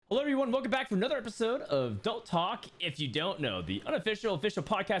Hello everyone, welcome back for another episode of Don't Talk If You Don't Know, the unofficial official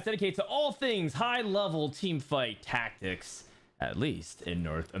podcast dedicated to all things high-level team fight tactics, at least in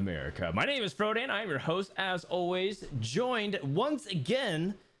North America. My name is Frodan, I am your host as always, joined once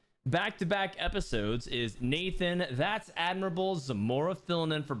again, back-to-back episodes, is Nathan, that's Admirable Zamora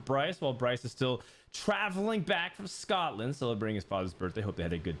filling in for Bryce, while Bryce is still traveling back from Scotland, celebrating his father's birthday. Hope they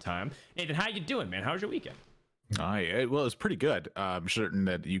had a good time. Nathan, how you doing, man? How was your weekend? Well, it was pretty good. I'm certain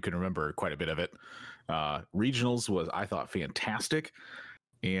that you can remember quite a bit of it. Regionals was, I thought, fantastic.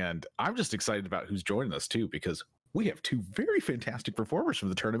 And I'm just excited about who's joining us, too, because we have two very fantastic performers from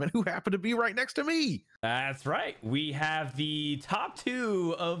the tournament who happen to be right next to me. That's right. We have the top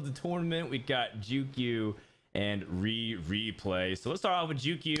two of the tournament. We got JukeYou and rereplay. So let's start off with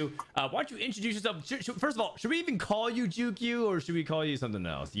JukeYou. Why don't you introduce yourself? First of all, should we even call you JukeYou or should we call you something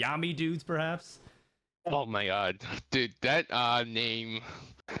else? Yami Dudes, perhaps? Oh my god, dude, that name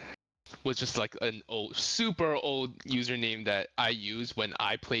was just like an old, super old username that I used when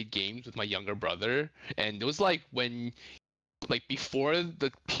I played games with my younger brother, and it was like before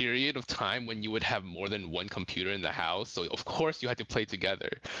the period of time when you would have more than one computer in the house, so of course you had to play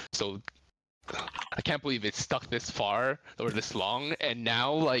together. So I can't believe it stuck this far or this long, and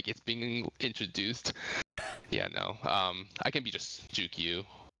now like it's being introduced. Yeah, no, I can be just JukeYou.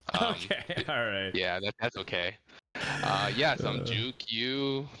 Okay, all right. Yeah, that's okay. Yeah, so I'm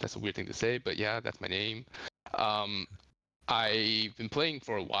JukeYou. That's a weird thing to say, but yeah, that's my name. I've been playing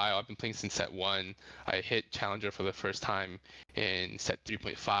for a while. I've been playing since set 1. I hit Challenger for the first time in set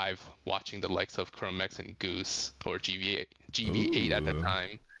 3.5, watching the likes of Chromex and Goose, or GV8 at that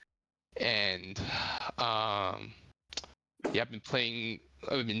time. And yeah,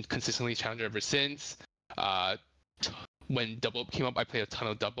 I've been consistently Challenger ever since. When double up came up, I played a ton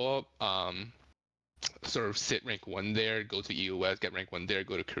of double up. Sort of sit rank 1 there, go to EOS, get rank 1 there,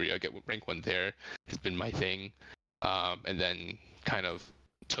 go to Korea, get rank 1 there has been my thing. And then kind of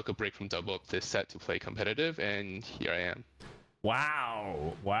took a break from double up this set to play competitive, and here I am.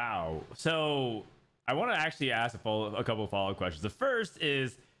 Wow. So I want to actually ask a couple of follow-up questions. The first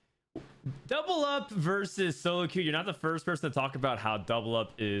is double up versus solo queue. You're not the first person to talk about how double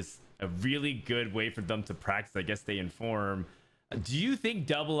up is a really good way for them to practice. I guess they inform. Do you think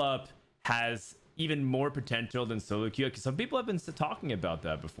double up has even more potential than solo queue? Because some people have been talking about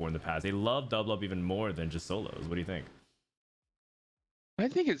that before in the past. They love double up even more than just solos. What do you think? I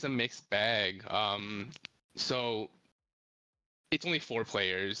think it's a mixed bag. So it's only 4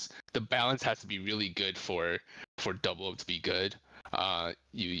 players. The balance has to be really good for double up to be good.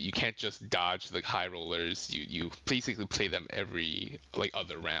 You can't just dodge the high rollers. You basically play them every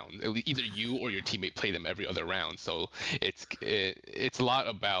other round. Either you or your teammate play them every other round. So it's a lot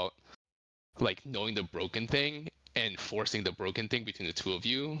about knowing the broken thing and forcing the broken thing between the two of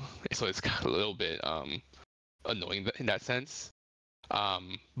you. So it's kind of a little bit annoying in that sense.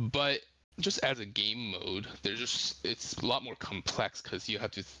 But just as a game mode, it's a lot more complex because you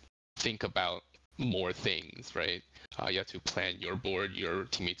have to think about more things, right? You have to plan your board, your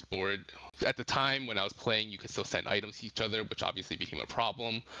teammate's board. At the time when I was playing, you could still send items to each other, which obviously became a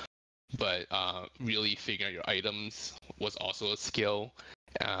problem. But really figuring out your items was also a skill.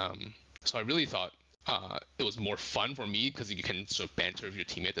 So I really thought it was more fun for me because you can sort of banter with your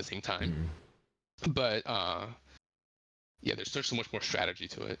teammate at the same time. But yeah, there's so much more strategy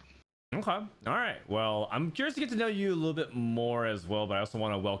to it. Okay. All right. Well, I'm curious to get to know you a little bit more as well, but I also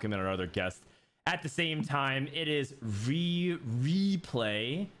want to welcome in our other guest at the same time. It is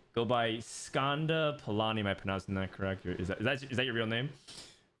replay. Go by Skanda Polani. Am I pronouncing that correct? Is that your real name?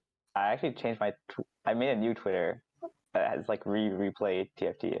 I actually changed I made a new Twitter that has replay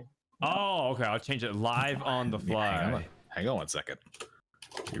TFT. Oh, okay. I'll change it live on the fly. Hang on 1 second.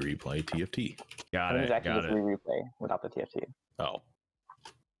 Replay TFT. Got it. It's actually just replay without the TFT. Oh.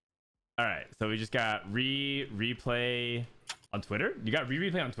 All right. So we just got replay on Twitter. You got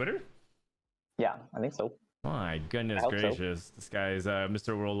replay on Twitter? Yeah, I think so. My goodness gracious. So. This guy's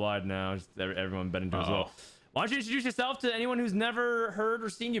Mr. Worldwide now. Just everyone bet into as well. Why don't you introduce yourself to anyone who's never heard or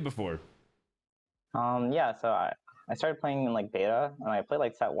seen you before? Yeah, so I started playing in beta, and I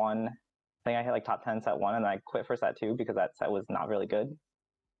played set 1. I think I hit top 10 set 1, and then I quit for set 2 because that set was not really good. And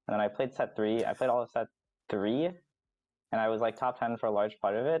then I played set 3. I played all of set 3, and I was top 10 for a large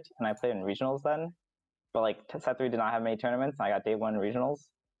part of it, and I played in regionals then. But set 3 did not have many tournaments, and I got day 1 regionals.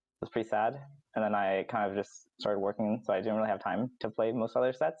 It was pretty sad. And then I kind of just started working, so I didn't really have time to play most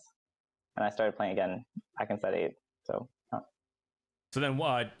other sets. And I started playing again back in set 8. So then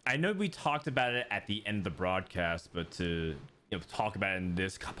what? I know we talked about it at the end of the broadcast, but to talk about it in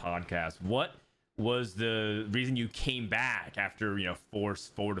this podcast, what was the reason you came back after, you know, four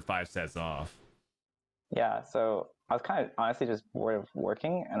to five sets off? Yeah, so I was kind of honestly just bored of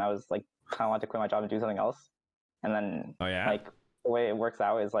working, and I was like kind of wanted to quit my job and do something else. And then Oh yeah. like the way it works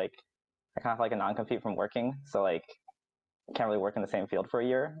out is like I kind of have like a non-compete from working, so like I can't really work in the same field for a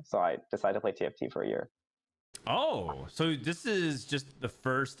year. So I decided to play TFT for a year. Oh, so this is just the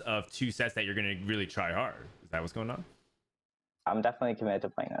first of 2 sets that you're gonna really try hard. Is that what's going on? I'm definitely committed to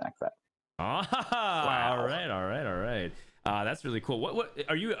playing the next set. Ah, Wow. all right. That's really cool. What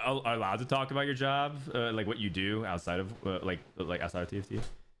are you allowed to talk about your job, like what you do outside of like outside of TFT?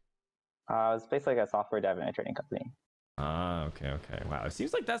 It's basically like a software dev and a trading company. Ah, okay. Wow, it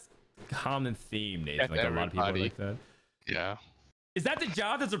seems like that's a common theme, Nathan. That's Like a lot of people are everybody. like that. Yeah. Is that the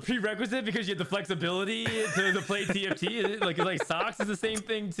job that's a prerequisite because you have the flexibility to play TFT? Is it like socks is the same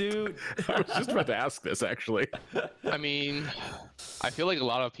thing too? I was just about to ask this actually. I mean, I feel like a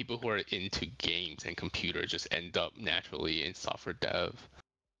lot of people who are into games and computers just end up naturally in software dev.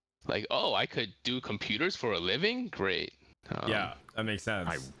 Like, oh, I could do computers for a living? Great. Yeah, that makes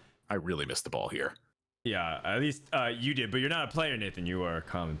sense. I really missed the ball here. Yeah, at least you did, but you're not a player, Nathan. You are a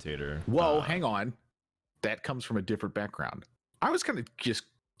commentator. Whoa, hang on. That comes from a different background. I was kind of just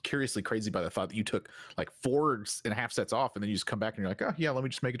curiously crazy by the thought that you took like 4.5 sets off and then you just come back and you're like, oh yeah, let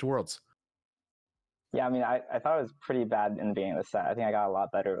me just make it to Worlds. Yeah, I mean, I thought it was pretty bad in the beginning of the set. I think I got a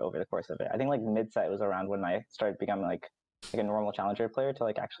lot better over the course of it. I think like mid set was around when I started becoming like a normal challenger player to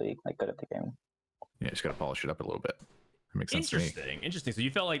like actually like good at the game. Yeah, just gotta polish it up a little bit. That makes sense to me. Interesting. So you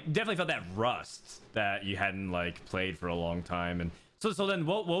definitely felt that rust that you hadn't like played for a long time, and so then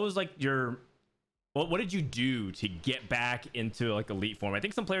what was like your what did you do to get back into like elite form? I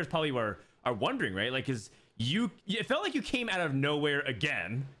think some players probably are wondering, right? Like, is it felt like you came out of nowhere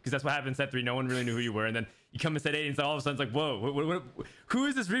again, because that's what happened in set 3. No one really knew who you were, and then you come in set 8 and so all of a sudden it's like, whoa, who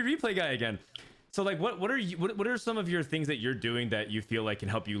is this replay guy again? So like, what are some of your things that you're doing that you feel like can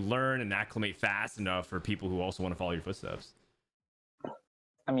help you learn and acclimate fast enough for people who also want to follow your footsteps?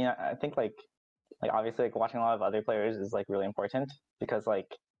 I mean, I think like obviously like watching a lot of other players is like really important, because like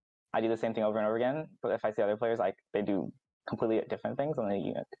I do the same thing over and over again, but if I see other players like they do completely different things, and then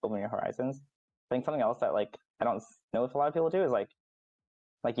you open your horizons. I think something else that like I don't know if a lot of people do is like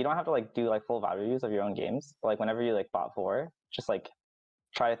you don't have to like do like full VOD reviews of your own games, but like whenever you like bot for, just like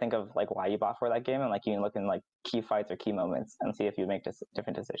try to think of like why you bought for that game, and like you can look in like key fights or key moments and see if you make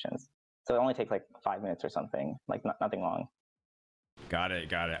different decisions. So it only takes like 5 minutes or something, like nothing long. Got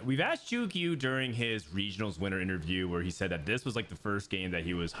it. We've asked JukeYou during his regionals winner interview where he said that this was like the first game that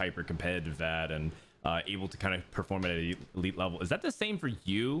he was hyper competitive at and able to kind of perform at an elite level. Is that the same for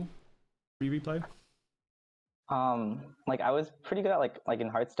you, replay? Like I was pretty good at like in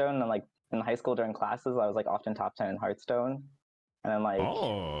Hearthstone, and like in high school during classes I was like often top 10 in Hearthstone. And then like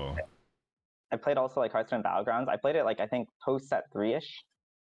I played also like Hearthstone Battlegrounds. I played it like I think post set 3-ish.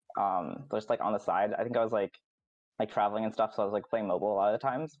 Just like on the side. I think I was like traveling and stuff, so I was like playing mobile a lot of the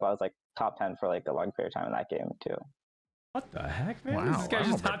times, but I was like top 10 for like a long period of time in that game too. What the heck, man? Wow, This guy's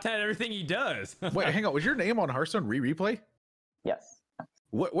just top 10 at everything he does. Wait, hang on. Was your name on Hearthstone replay? Yes.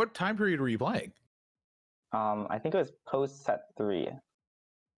 What time period were you playing? I think it was post set 3.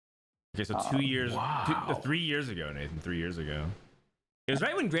 Okay, so 2 years, wow. 3 years ago, Nathan. 3 years ago. It was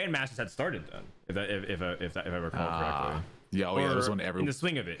right when Grandmasters had started, then, if I recall correctly. Yeah, that was when everyone. In the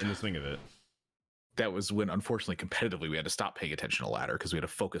swing of it. That was when, unfortunately, competitively, we had to stop paying attention to ladder because we had to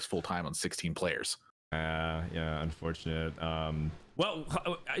focus full time on 16 players. Yeah, unfortunate. Well,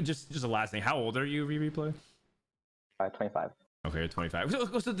 just a last thing. How old are you, replay? 25. Okay, 25.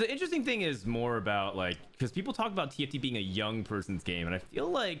 So the interesting thing is more about like, because people talk about TFT being a young person's game, and I feel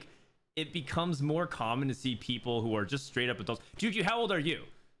like it becomes more common to see people who are just straight up adults. JukeYou, how old are you?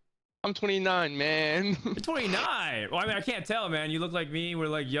 I'm 29, man. You're 29. Well, I mean, I can't tell, man. You look like me. We're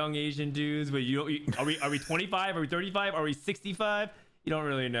like young Asian dudes, but are we 25? Are we 35? Are we 65? You don't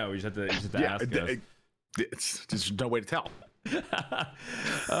really know. You just have to ask us. There's no way to tell.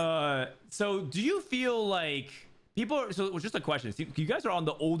 So do you feel like so just a question. You guys are on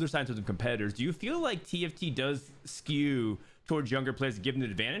the older side of the competitors. Do you feel like TFT does skew towards younger players to give them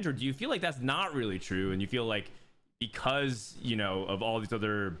an advantage, or do you feel like that's not really true, and you feel like because of all these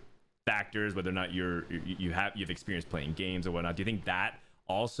other factors, whether or not you have experience playing games or whatnot, do you think that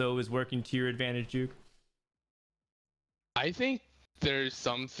also is working to your advantage, Juke? I think there's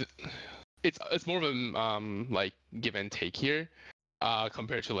some it's more of a like give and take here,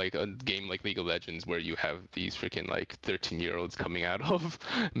 compared to like a game like League of Legends where you have these freaking like 13-year-olds coming out of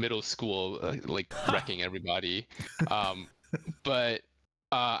middle school like wrecking everybody. But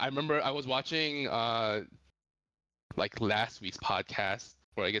I remember I was watching like last week's podcast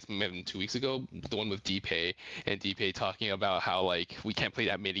or I guess maybe 2 weeks ago, the one with DPay, and DPay talking about how like we can't play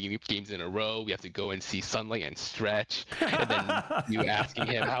that many games in a row. We have to go and see sunlight and stretch. And then you asking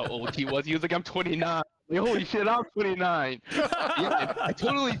him how old he was. He was like, I'm 29. Like, holy shit, I'm 29. Yeah, I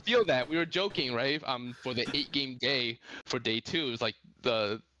totally feel that. We were joking, right? For the 8-game day for day 2, it was like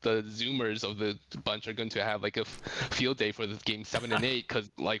the Zoomers of the bunch are going to have like a field day for the game 7 and 8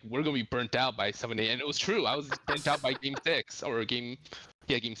 because like we're gonna be burnt out by 7 8, and it was true. I was burnt out by game 6 or game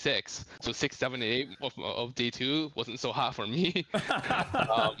 6. So 6, 7, and 8 of day 2 wasn't so hot for me.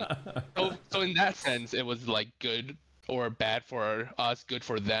 So in that sense, it was like good or bad for us, good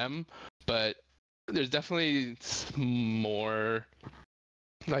for them. But there's definitely more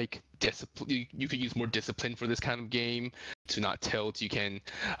like discipline. You could use more discipline for this kind of game to not tilt. You can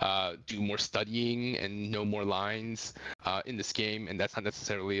do more studying and know more lines in this game, and that's not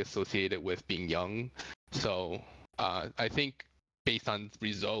necessarily associated with being young. So I think based on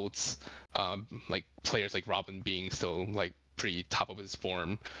results, like players like Robin being still like pretty top of his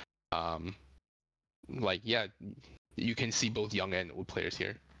form, like yeah, you can see both young and old players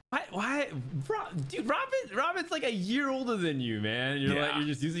here. Why, dude? Robin's like a year older than you, man. You're like, you're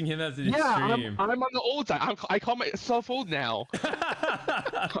just using him as an extreme. I'm on the old side. I call myself old now. All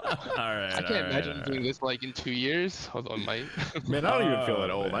right. I can't imagine doing this like in 2 years. Although I might. Man, I don't even feel that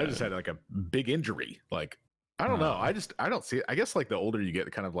old. I just had like a big injury. Like, I don't know. I don't see it. I guess like the older you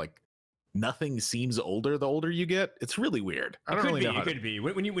get, kind of like nothing seems older the older you get. It's really weird. I don't really know. It could be.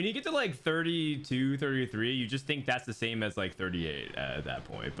 When you get to like 32, 33, you just think that's the same as like 38 at that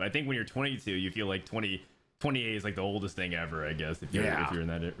point. But I think when you're 22, you feel like 28 is like the oldest thing ever, I guess, if you're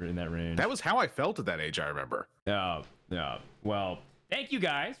in that range. That was how I felt at that age, I remember. Yeah. Well, thank you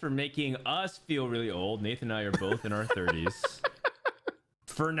guys for making us feel really old. Nathan and I are both in our 30s.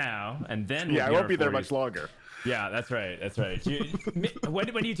 For now, and then I won't be there much longer. Yeah, that's right. When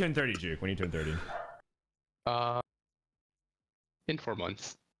do you turn 30, Juke? When do you turn 30? In 4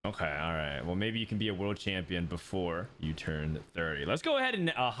 months. Okay, all right. Well, maybe you can be a world champion before you turn 30. Let's go ahead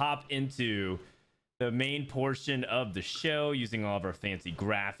and hop into the main portion of the show using all of our fancy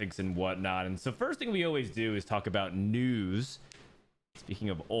graphics and whatnot. And so first thing we always do is talk about news. Speaking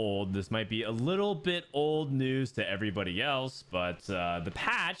of old, this might be a little bit old news to everybody else, but the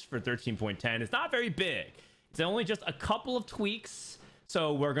patch for 13.10 is not very big. It's only just a couple of tweaks.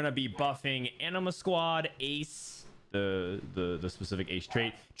 So we're going to be buffing Anima Squad, Ace, the specific Ace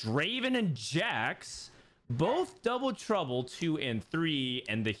trait, Draven and Jax, both Double Trouble 2 and 3,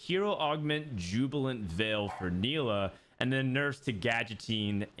 and the Hero Augment Jubilant Veil for Neela, and then nerfs to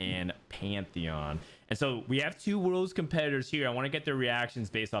Gadgettine and Pantheon. And so we have 2 Worlds competitors here. I want to get their reactions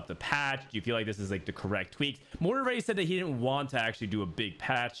based off the patch. Do you feel like this is like the correct tweaks? Mortar already said that he didn't want to actually do a big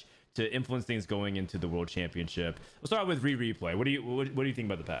patch to influence things going into the World Championship. We'll start with replay. What do you think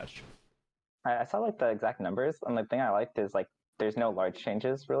about the patch? I saw like the exact numbers, and the thing I liked is like there's no large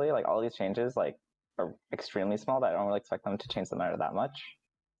changes really. Like all these changes like are extremely small that I don't really expect them to change the matter that much.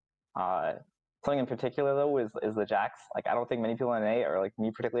 Something in particular though is the Jax. Like I don't think many people in NA or like me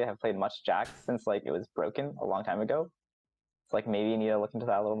particularly have played much Jax since like it was broken a long time ago. So like maybe you need to look into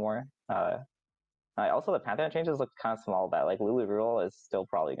that a little more. Also the Pantheon changes look kind of small. That like Lulu reroll is still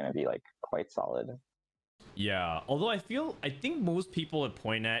probably going to be like quite solid. Yeah, although I think most people would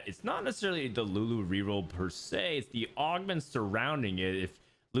point at it's not necessarily the Lulu reroll per se, it's the augments surrounding it. If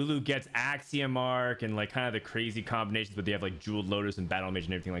Lulu gets Axiom Arc and like kind of the crazy combinations, but they have like Jeweled Lotus and Battle Mage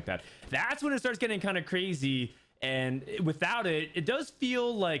and everything like that, that's when it starts getting kind of crazy. And without it, it does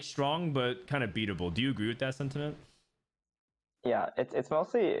feel like strong but kind of beatable. Do you agree with that sentiment? Yeah, it's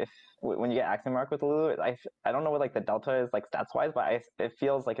mostly when you get Axiom Arc with Lulu, I don't know what like the delta is like stats wise, but it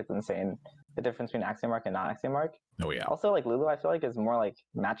feels like it's insane, the difference between Axiom Arc and not Axiom Arc. Oh yeah. Also like Lulu I feel like is more like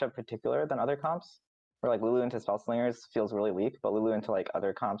matchup particular than other comps, where like Lulu into Spell Slingers feels really weak, but Lulu into like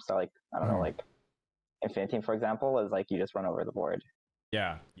other comps are like, I don't know, like Infinity Team for example is like you just run over the board.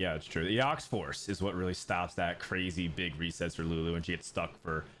 Yeah, it's true. The Ox Force is what really stops that crazy big resets for Lulu when she gets stuck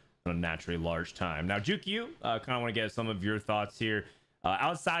for a naturally large time. Now, JukeYou, kind of want to get some of your thoughts here.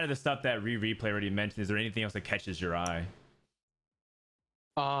 Outside of the stuff that replay already mentioned, is there anything else that catches your eye?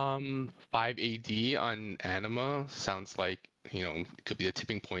 5 AD on Anima sounds like, it could be the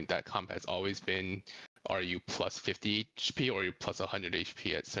tipping point that comp has always been. Are you plus 50 HP or are you plus 100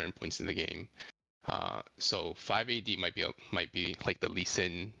 HP at certain points in the game? So 5 AD might be like the Lee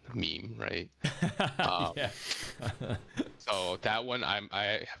Sin meme, right? Yeah. So that one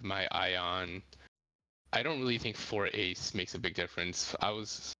I have my eye on. I don't really think 4 Ace makes a big difference. I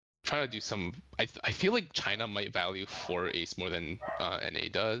was trying to do some. I feel like China might value 4 Ace more than NA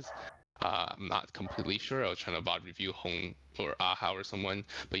does. I'm not completely sure. I was trying to bot review Hong or Aha or someone,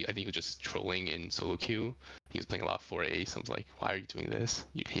 but I think he was just trolling in solo queue. He was playing a lot of 4 ace. I was like, why are you doing this?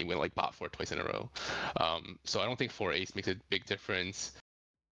 He went like bot 4 twice in a row. So I don't think 4 ace makes a big difference.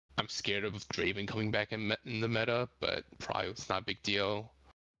 I'm scared of Draven coming back in the meta, but probably it's not a big deal.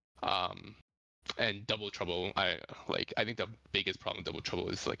 And double trouble, I think the biggest problem with double trouble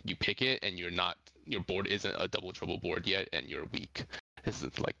is like you pick it and your board isn't a double trouble board yet, and you're weak. This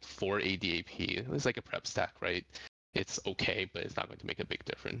is like 4 ADAP. It's like a prep stack, right? It's okay, but it's not going to make a big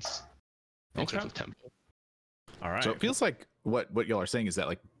difference in terms of tempo. All right. So it feels like what y'all are saying is that,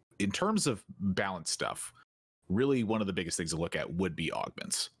 like, in terms of balance stuff, really one of the biggest things to look at would be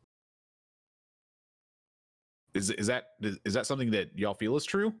augments. Is that something that y'all feel is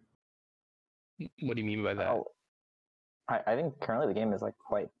true? What do you mean by that? Oh, I think currently the game is like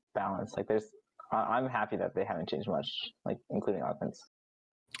quite balanced. Like I'm happy that they haven't changed much, like including augments.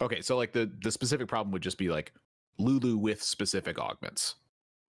 Okay, so like the specific problem would just be like Lulu with specific augments.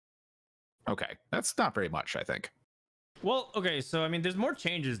 Okay, that's not very much, I think. Well, okay, so I mean, there's more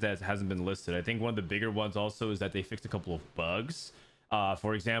changes that hasn't been listed. I think one of the bigger ones also is that they fixed a couple of bugs.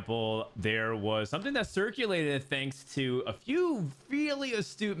 For example, there was something that circulated thanks to a few really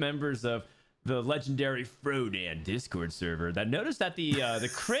astute members of the legendary Frodan Discord server that noticed that the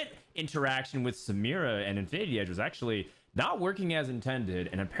crit interaction with Samira and Infinity Edge was actually not working as intended,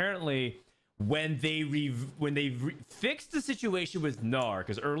 and apparently when they fixed the situation with Gnar,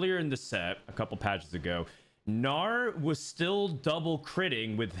 because earlier in the set, a couple patches ago, Gnar was still double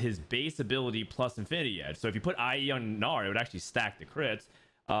critting with his base ability plus Infinity Edge. So if you put IE on Gnar, it would actually stack the crits,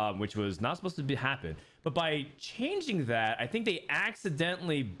 which was not supposed to happen. But by changing that, I think they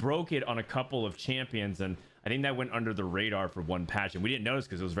accidentally broke it on a couple of champions, and I think that went under the radar for one patch, and we didn't notice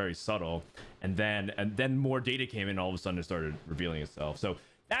because it was very subtle. And then more data came in, all of a sudden it started revealing itself. So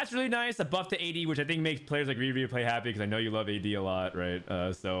that's really nice. A buff to AD, which I think makes players like rereplay happy, because I know you love AD a lot, right?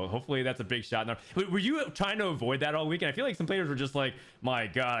 So hopefully that's a big shot. Now, were you trying to avoid that all weekend? I feel like some players were just like, my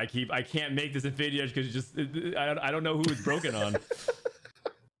God, I can't make this Infinity Edge because I don't know who it's broken on.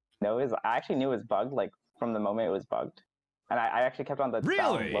 No, I actually knew it was bugged like from the moment it was bugged, and I actually kept on the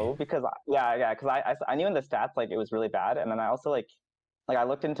Really? down low because because I knew in the stats like it was really bad, and then I also like I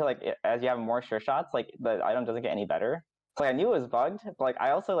looked into like as you have more sure shots, like the item doesn't get any better. So like, I knew it was bugged, but like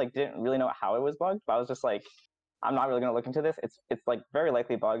I also like didn't really know how it was bugged. But I was just like, I'm not really gonna look into this. It's like very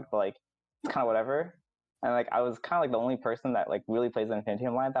likely bugged, but like it's kind of whatever. And like I was kind of like the only person that like really plays the Infinity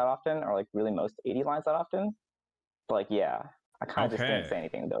line that often, or like really most 80 lines that often. But like yeah, I kind of just didn't say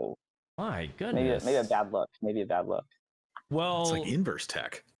anything though. My goodness. Maybe a bad look. Maybe a bad look. Well, it's like inverse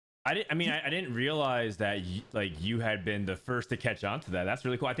tech. I didn't realize that you had been the first to catch on to that. That's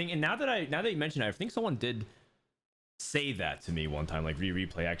really cool. I think, and now that you mention it, I think someone did say that to me one time. Like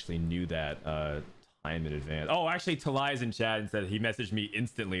replay actually knew that time in advance. Oh, actually, Talai's in chat and said he messaged me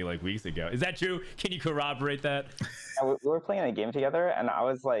instantly like weeks ago. Is that true? Can you corroborate that? Yeah, we were playing a game together, and I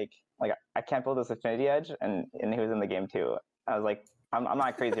was like I can't build this Infinity Edge, and he was in the game too. I was like, I'm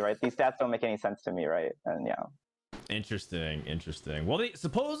not crazy, right? These stats don't make any sense to me, right? And yeah. Interesting. Well,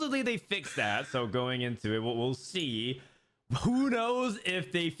 supposedly they fixed that, so going into it, we'll see. Who knows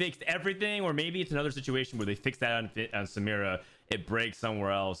if they fixed everything, or maybe it's another situation where they fixed that on Samira, it breaks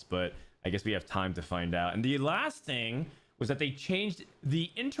somewhere else, but I guess we have time to find out. And the last thing was that they changed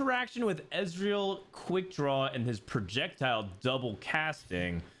the interaction with Ezreal quick draw and his projectile double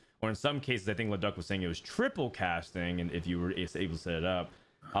casting, or in some cases, I think Leduc was saying it was triple casting, and if you were able to set it up.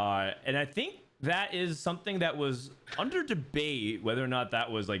 And I think that is something that was under debate, whether or not that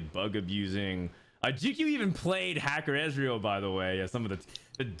was like bug abusing. JukeYou even played Hacker Ezreal, by the way. Some of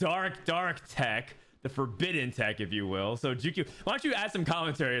the dark tech, the forbidden tech, if you will. So JukeYou, why don't you add some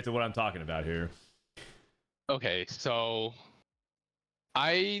commentary to what I'm talking about here? Okay, so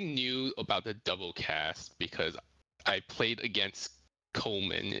I knew about the double cast because I played against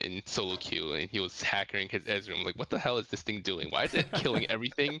Coleman in solo queue, and he was hackering his Ezreal. I'm like, what the hell is this thing doing? Why is it killing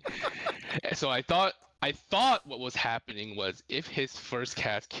everything? So I thought what was happening was if his first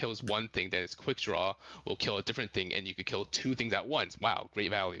cast kills one thing, then his quick draw will kill a different thing, and you could kill two things at once. Wow, great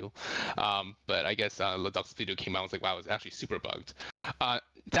value. But I guess Leduc's video came out and was like, wow, it's actually super bugged.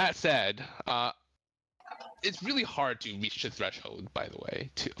 That said, it's really hard to reach the threshold, by the way,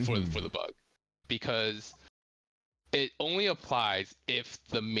 for the bug, because it only applies if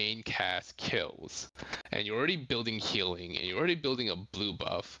the main cast kills, and you're already building healing, and you're already building a blue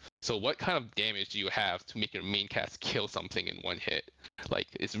buff. So what kind of damage do you have to make your main cast kill something in one hit? Like,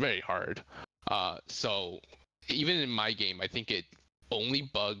 it's very hard. So even in my game, I think it only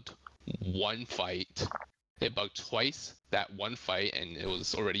bugged one fight, It bugged twice that one fight, and it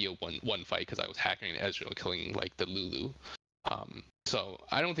was already a one fight because I was hacking Ezreal, killing like the Lulu. So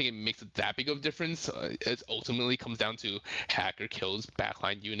I don't think it makes that big of a difference. It ultimately comes down to hacker kills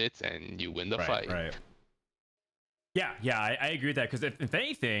backline units, and you win the fight. Right. Yeah, I agree with that, because if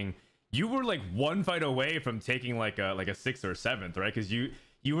anything, you were like one fight away from taking like a 6th or 7th, right? Because you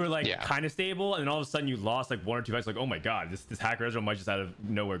were like kind of stable, and then all of a sudden you lost like 1 or 2 fights. Like, oh my god, this hacker Ezreal might just out of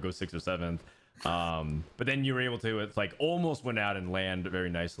nowhere go 6th or 7th. But then you were able to like almost win out and land very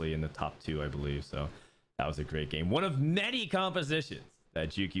nicely in the top 2, I believe. So that was a great game. One of many compositions that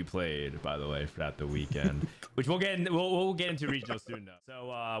JukeYou played, by the way, throughout the weekend, which we'll get into regionals soon though.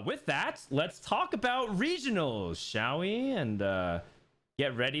 So with that, let's talk about regionals, shall we? And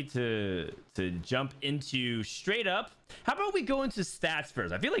get ready to jump into straight up. How about we go into stats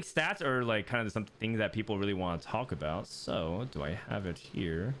first? I feel like stats are like kind of something that people really want to talk about. So do I have it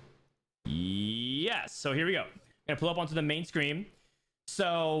here? Yes. So here we go. I'm gonna pull up onto the main screen.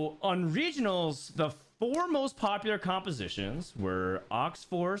 So on regionals, the 4 most popular compositions were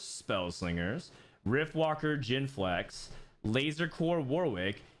Oxforce Spellslingers, Riftwalker Jinflex, Lasercore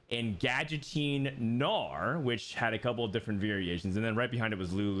Warwick, and Gadgeteen Gnar, which had a couple of different variations. And then right behind it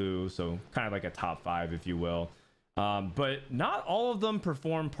was Lulu, so kind of like a top 5, if you will. But not all of them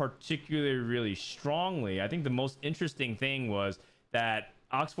performed particularly really strongly. I think the most interesting thing was that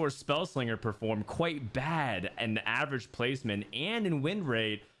Oxforce Spellslinger performed quite bad in average placement and in win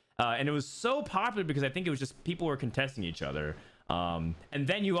rate. And it was so popular because I think it was just people were contesting each other. And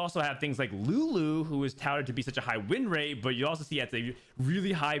then you also have things like Lulu, who is touted to be such a high win rate, but you also see it's a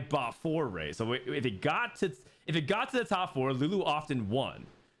really high bot 4 rate. So if it got to the top 4, Lulu often won.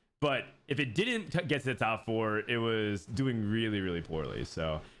 But if it didn't get to the top 4, it was doing really, really poorly.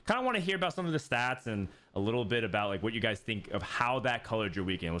 So kind of want to hear about some of the stats and a little bit about like what you guys think of how that colored your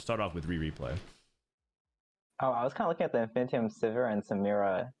weekend. We'll start off with replay. Oh, I was kind of looking at the Infinitium Sivir and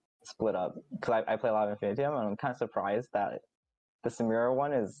Samira split up because I play a lot of Infinitium, and I'm kind of surprised that the Samira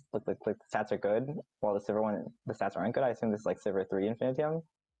one is like the stats are good, while the Sivir one, the stats aren't good. I assume this is like Sivir 3 Infinitium,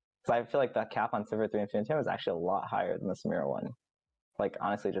 because I feel like the cap on Sivir 3 Infinitium is actually a lot higher than the Samira one. Like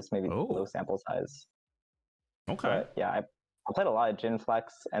honestly, just maybe low sample size. Okay. But yeah, I played a lot of Jinflex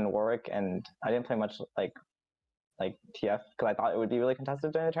and Warwick, and I didn't play much like TF because I thought it would be really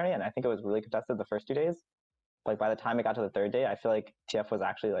contested during the tourney, and I think it was really contested the first 2 days. Like by the time it got to the 3rd day, I feel like TF was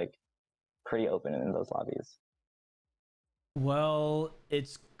actually like pretty open in those lobbies. Well,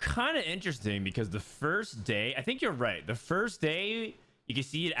 it's kind of interesting because the first day, I think you're right. The first day, you can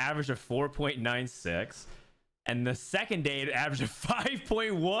see it averaged a 4.96. And the second day, it averaged a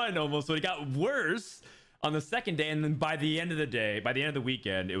 5.1 almost. So it got worse on the second day. And then by the end of the day, by the end of the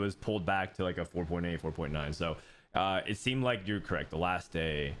weekend, it was pulled back to like a 4.8, 4.9. So it seemed like you're correct. The last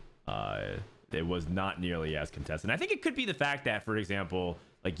day, it was not nearly as contested. And I think it could be the fact that, for example,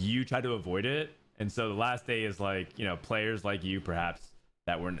 like you tried to avoid it. And so the last day is like, you know, players like you perhaps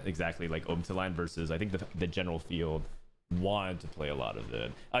that weren't exactly like open to line versus I think the general field wanted to play a lot of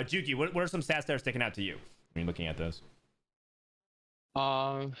it. JukeYou, what are some stats that are sticking out to you when you're looking at those?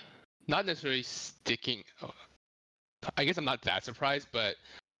 Not necessarily sticking. I guess I'm not that surprised, but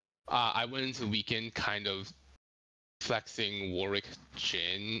I went into the weekend kind of flexing Warwick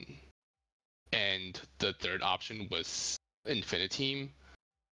Jhin, and the third option was Infiniteam.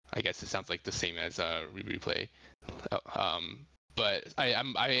 I guess it sounds like the same as replay, but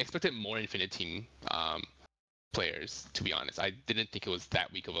I expected more Infiniteam players, to be honest. I didn't think it was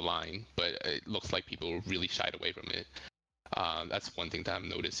that weak of a line, but it looks like people really shied away from it. That's one thing that I'm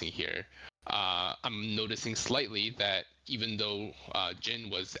noticing here. I'm noticing slightly that even though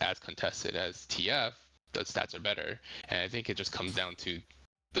Jhin was as contested as TF, the stats are better, and I think it just comes down to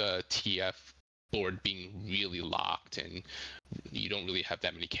the TF board being really locked, and you don't really have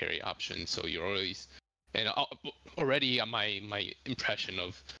that many carry options, so you're always, and already my impression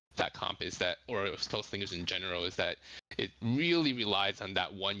of that comp is that, or Spellslingers in general, is that it really relies on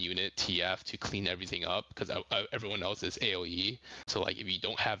that one unit TF to clean everything up, because everyone else is AoE. So like if you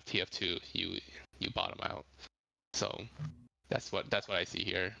don't have TF2, you bottom out. So that's what I see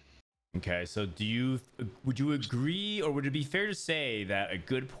here. Okay, so would you agree, or would it be fair to say that a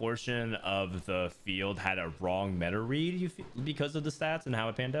good portion of the field had a wrong meta read because of the stats and how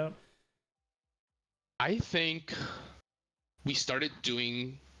it panned out? I think we started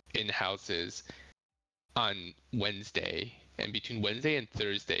doing in-houses on Wednesday, and between Wednesday and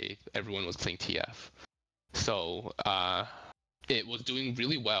Thursday, everyone was playing TF. So it was doing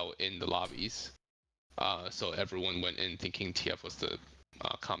really well in the lobbies. So everyone went in thinking TF was the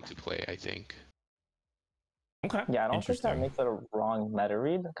comp to play, I think. Okay. Yeah, I don't think that Interesting. makes it a wrong meta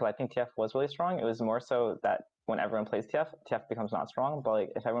read because I think TF was really strong. It was more so that when everyone plays TF, TF becomes not strong. But like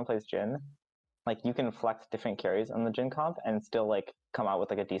if everyone plays Jin, like you can flex different carries on the Jin comp and still like come out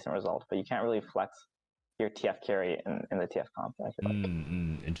with like a decent result. But you can't really flex your TF carry in the TF comp. I feel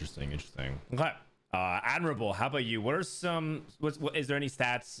like. Interesting. Okay. Admirable. How about you? What are some? What is there any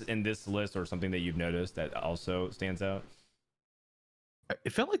stats in this list or something that you've noticed that also stands out?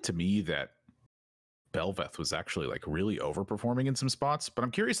 It felt like to me that Belveth was actually like really overperforming in some spots, but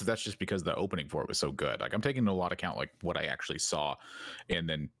I'm curious if that's just because the opening for it was so good. Like I'm taking a lot of account like what I actually saw, and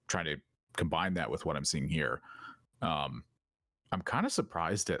then trying to combine that with what I'm seeing here. I'm kind of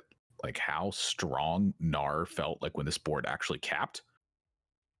surprised at like how strong Gnar felt like when this board actually capped.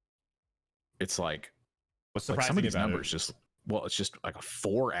 It's like What's some surprising of these about numbers it? just it's just like a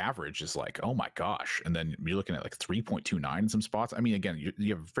 4 average is like, oh my gosh, and then you're looking at like 3.29 in some spots. I mean, again,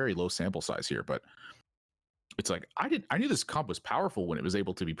 you have a very low sample size here, but it's like I knew this comp was powerful when it was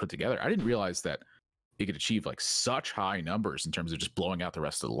able to be put together. I didn't realize that it could achieve like such high numbers in terms of just blowing out the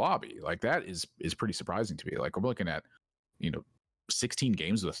rest of the lobby. Like that is pretty surprising to me. Like we're looking at 16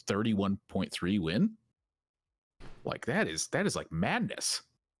 games with a 31.3 win. Like that is like madness.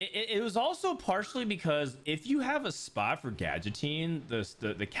 It was also partially because if you have a spot for Gadgeting,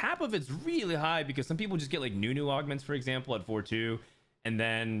 the cap of it's really high because some people just get like Nunu augments, for example, at 4-2, and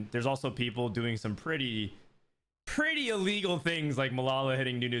then there's also people doing some pretty illegal things like Malala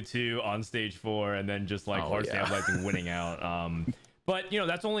hitting Nunu 2 on stage 4 and then just like hard stabilizing winning out. But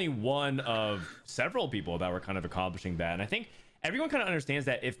that's only one of several people that were kind of accomplishing that, and I think everyone kind of understands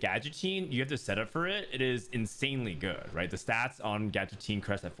that if Gadgeting, you have to set up for it, it is insanely good, right? The stats on Gadgeting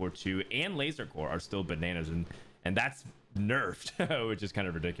Crest at 4-2 and Laser Core are still bananas, and that's nerfed, which is kind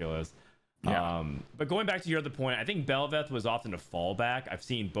of ridiculous. Yeah. But going back to your other point, I think Belveth was often a fallback. I've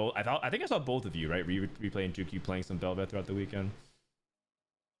seen both. I think I saw both of you, right? Were you replaying JukeYou playing some Belveth throughout the weekend?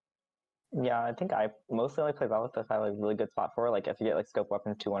 Yeah, I think I mostly only play Velvet if I have like really good spot for it. Like if you get like scope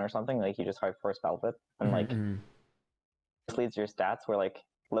weapon 2-1 or something, like you just hard force Velvet and like this leads to your stats where like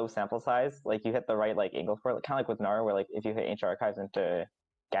low sample size, like you hit the right like angle for it, kind of like with Gnar, where like if you hit Ancient Archives into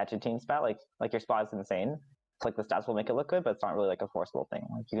Gadgeting spot, like your spot is insane. It's like the stats will make it look good, but it's not really like a forceable thing.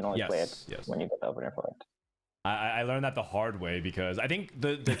 Like you can only play it when you get the opener for it. I learned that the hard way because I think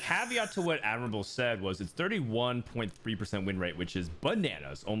the caveat to what Admirable said was it's 31.3% win rate, which is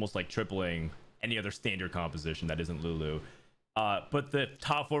bananas, almost like tripling any other standard composition that isn't Lulu. But the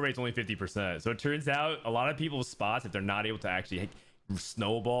top 4 rate's only 50%. So it turns out a lot of people's spots, if they're not able to actually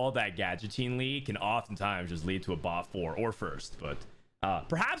snowball that Gadgeting lead, can oftentimes just lead to a bot 4 or first. But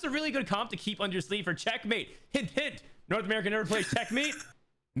perhaps a really good comp to keep under your sleeve for Checkmate. Hint, hint. North America never plays Checkmate.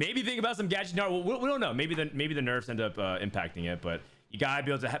 Maybe think about some Gadget. No, we don't know. Maybe the nerfs end up impacting it, but you gotta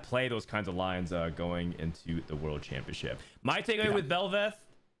be able to play those kinds of lines going into the World Championship. My takeaway with Belveth,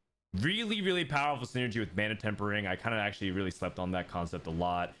 really powerful synergy with mana tempering. I kind of actually really slept on that concept a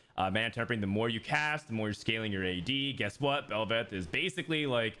lot. Mana tempering, the more you cast, the more you're scaling your AD. Guess what? Belveth is basically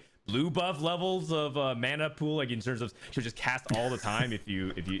like blue buff levels of mana pool, like in terms of she'll just cast all the time if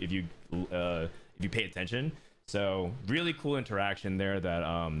you pay attention. So really cool interaction there that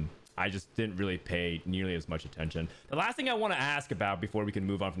I just didn't really pay nearly as much attention. The last thing I want to ask about before we can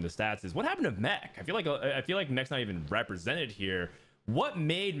move on from the stats is what happened to Mech? I feel like Mech's not even represented here. What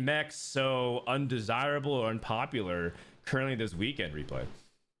made Mech so undesirable or unpopular currently this weekend replay?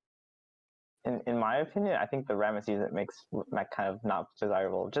 In my opinion, I think the Ramesses that makes Mech kind of not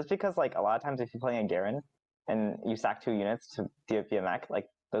desirable. Just because like a lot of times if you're playing a Garen and you sack 2 units to be a Mech, like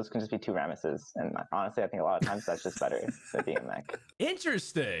those can just be 2 Ramesses, and honestly, I think a lot of times that's just better than being a mech.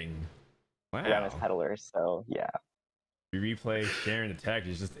 Interesting. Wow. Ramess peddlers, so yeah. Mm-hmm. Replay sharing the tech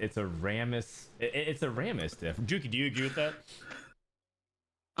is just it's a Rammus. It's a Rammus diff. Juki, do you agree with that?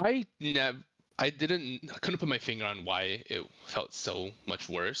 I couldn't put my finger on why it felt so much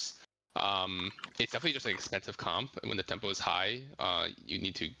worse. It's definitely just an expensive comp. When the tempo is high, you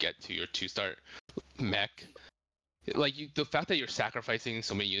need to get to your 2-star mech. Like the fact that you're sacrificing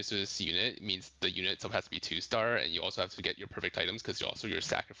so many units to this unit means the unit itself has to be 2-star, and you also have to get your perfect items because you're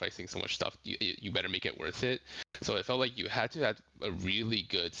sacrificing so much stuff. You better make it worth it. So it felt like you had to have a really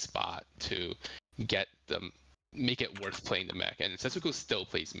good spot to get them, make it worth playing the mech. And Setsuko still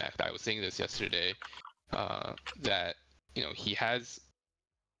plays mech. I was saying this yesterday, that he has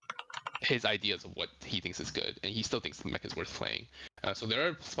his ideas of what he thinks is good, and he still thinks the mech is worth playing. So there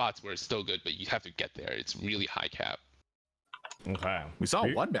are spots where it's still good, but you have to get there. It's really high cap. Okay. We saw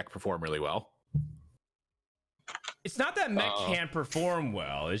one mech perform really well. It's not that mech can't perform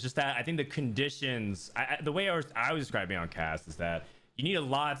well. It's just that I think the conditions, the way I was describing on cast is that you need a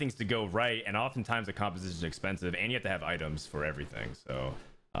lot of things to go right, and oftentimes the composition is expensive, and you have to have items for everything. So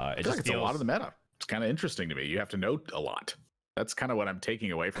it just it's feels a lot of the meta. It's kind of interesting to me. You have to know a lot. That's kind of what I'm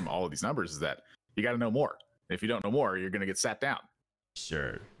taking away from all of these numbers, is that you got to know more. If you don't know more, you're going to get sat down.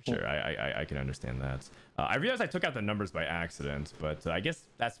 Sure. I can understand that. I realized I took out the numbers by accident, but I guess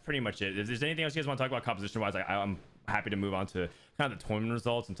that's pretty much it. If there's anything else you guys want to talk about composition wise, I'm happy to move on to kind of the tournament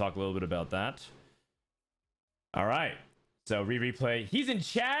results and talk a little bit about that. All right. So replay. He's in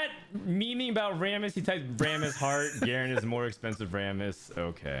chat memeing about Rammus. He typed Rammus heart. Garen is more expensive Rammus.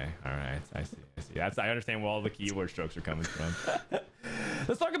 Okay. All right. I see. I understand where all the keyword strokes are coming from.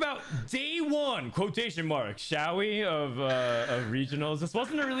 Let's talk about day one, quotation marks, shall we, of regionals. This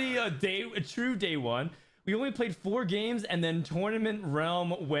wasn't really a true day one. We only played 4 games, and then tournament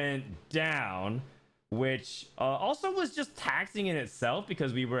realm went down, which also was just taxing in itself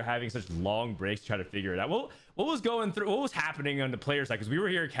because we were having such long breaks to try to figure it out. What was happening on the player side? Because we were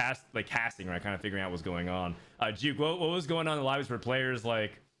here casting, right, kind of figuring out what's going on. Juke, what was going on in the lives for players,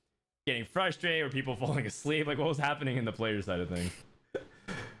 like getting frustrated or people falling asleep? Like, what was happening in the player side of things?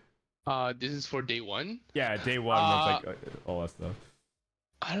 This is for day one? Yeah, day one, like all that stuff.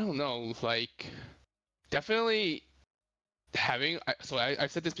 I don't know, like, definitely having, so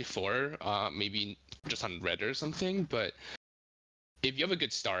I've said this before, maybe just on Reddit or something, but if you have a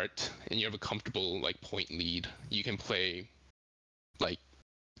good start and you have a comfortable like point lead, you can play like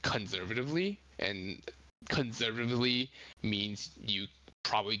conservatively, and conservatively means you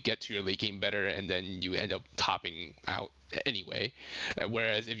probably get to your late game better, and then you end up topping out anyway.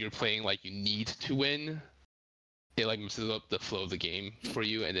 Whereas if you're playing like you need to win, it like messes up the flow of the game for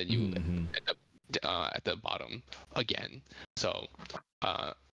you, and then you end up at the bottom again. So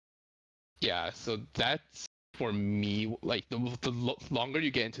yeah, so that's for me. Like the longer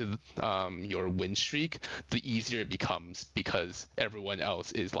you get into your win streak, the easier it becomes, because everyone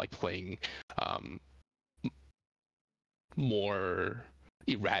else is like playing more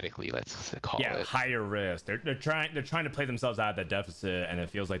erratically, let's call it. Yeah, higher risk. They're trying to play themselves out of that deficit, and it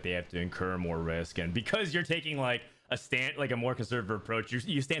feels like they have to incur more risk. And because you're taking like a more conservative approach,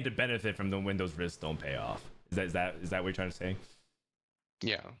 you stand to benefit from them when those risks don't pay off. Is that what you're trying to say?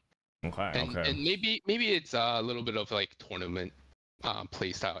 Yeah. Okay. And maybe it's a little bit of like tournament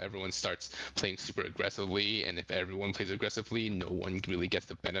play style. Everyone starts playing super aggressively, and if everyone plays aggressively, no one really gets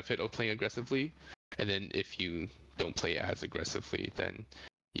the benefit of playing aggressively. And then if you don't play as aggressively, then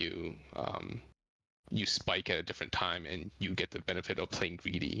you spike at a different time and you get the benefit of playing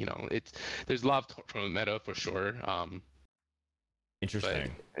greedy. You know, there's a lot of tournament meta for sure.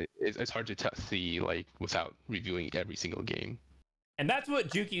 Interesting. But it's hard to see like without reviewing every single game. And that's what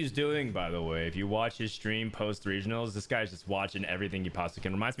JukeYou's doing, by the way. If you watch his stream post regionals, this guy's just watching everything he possibly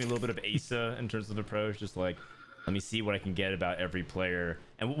can. Reminds me a little bit of Asa in terms of approach, just like, let me see what I can get about every player.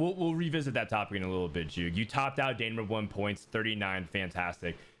 And we'll revisit that topic in a little bit, Juke. You topped out day number 1 points, 39,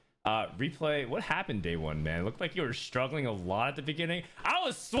 fantastic. Replay, what happened day one, man? It looked like you were struggling a lot at the beginning. I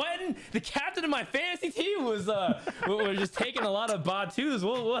was sweating. The captain of my fantasy team was just taking a lot of bot twos.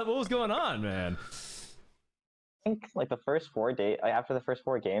 What was going on, man? I think like the first 4 days, like after the first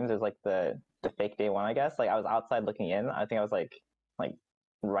 4 games, there's like the fake day one, I guess. Like I was outside looking in. I think I was like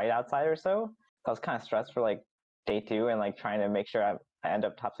right outside or so. I was kind of stressed for like day 2 and like trying to make sure I end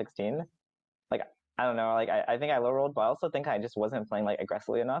up top 16. Like I don't know, like I think I low rolled, but I also think I just wasn't playing like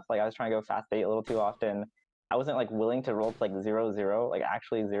aggressively enough. Like I was trying to go fast bait a little too often. I wasn't like willing to roll to like 0-0, like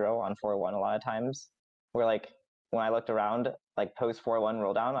actually 0 on 4-1 a lot of times. Where like when I looked around, like post 4-1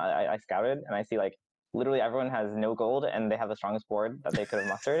 roll down, I scouted and I see like literally everyone has no gold and they have the strongest board that they could have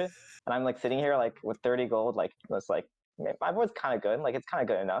mustered. And I'm like sitting here like with 30 gold, like it's like my board's kind of good, like it's kind of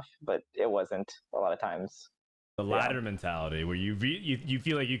good enough, but it wasn't a lot of times. The ladder mentality where you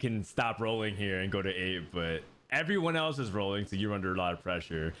feel like you can stop rolling here and go to 8, but everyone else is rolling, so you're under a lot of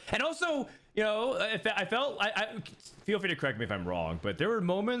pressure. And also, you know, I feel free to correct me if I'm wrong, but there were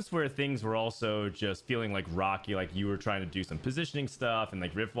moments where things were also just feeling like rocky, like you were trying to do some positioning stuff, and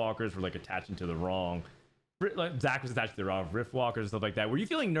like rift walkers were like attaching to the wrong, like Zach was attached to the wrong rift walkers and stuff like that. Were you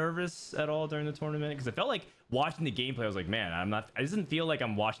feeling nervous at all during the tournament? Because I felt like watching the gameplay, I was like, man, I didn't feel like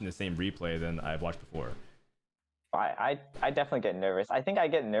I'm watching the same replay than I've watched before. I definitely get nervous. I think I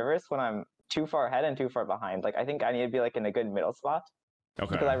get nervous when I'm too far ahead and too far behind. Like I think I need to be like in a good middle spot.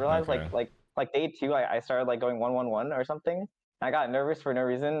 Okay. Because I realized like day 2 I started like going 1-1-1 or something. I got nervous for no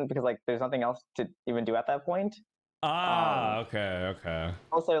reason because like there's nothing else to even do at that point. Okay.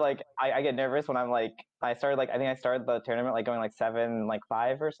 Also like I get nervous when I'm like I think I started the tournament like going like 7 like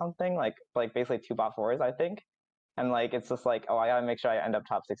 5 or something, like basically 2 bot 4s I think. And like it's just like, oh, I gotta make sure I end up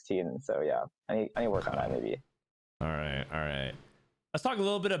top 16. So yeah, I need to work on that maybe. All right. Let's talk a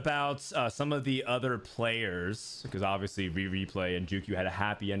little bit about some of the other players, because obviously replay and JukeYou had a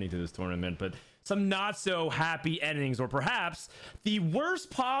happy ending to this tournament, but some not so happy endings, or perhaps the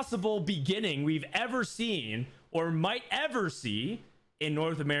worst possible beginning we've ever seen or might ever see in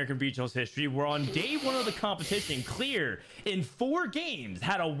North American Regionals history. We're on day one of the competition. Clear in 4 games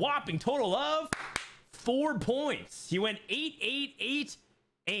had a whopping total of 4 points. He went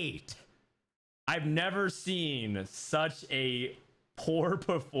 8-8-8-8. I've never seen such a poor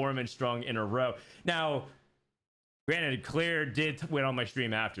performance strung in a row. Now, granted, Clear did win on my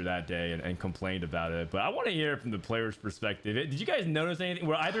stream after that day and complained about it, but I want to hear from the player's perspective. Did you guys notice anything?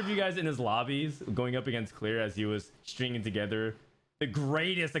 Were either of you guys in his lobbies going up against Clear as he was stringing together the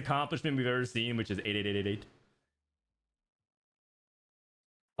greatest accomplishment we've ever seen, which is 8-8-8-8?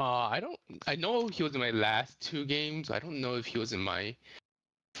 I know he was in my last 2 games. I don't know if he was in my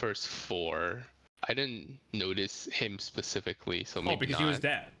first 4. I didn't notice him specifically, so maybe because not. he was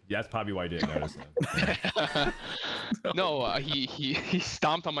dead. That's probably why I didn't notice him. No, he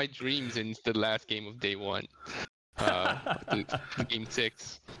stomped on my dreams in the last game of day 1. Game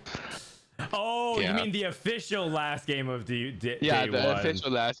 6. Oh, Yeah. you mean the official last game of day Yeah, the 1.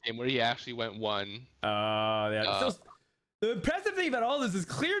 official last game where he actually went 1. Yeah. So the impressive thing about all this is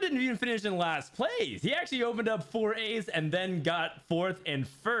Clear didn't even finish in last place. He actually opened up 4 A's and then got 4th and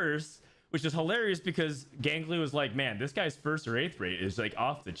 1st, which is hilarious because Gangly was like, man, this guy's 1st or 8th rate is like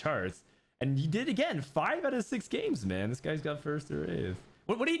off the charts. And he did again, 5 out of 6 games, man. This guy's got 1st or 8th.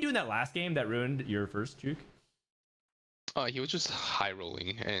 What did he do in that last game that ruined your first, Juke? He was just high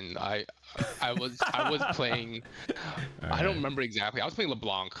rolling, and I was playing. I don't remember exactly. I was playing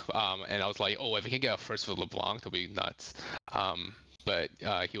LeBlanc, and I was like, oh, if I can get a first with LeBlanc, that'll be nuts. But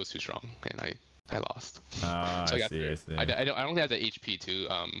he was too strong, and I lost. So I see. I don't have the HP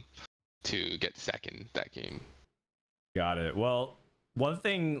to get second that game. Got it. Well, one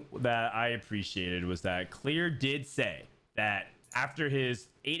thing that I appreciated was that Clear did say that after his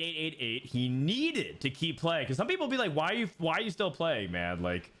 8-8-8-8, he needed to keep playing. Because some people be like, why are you still playing, man?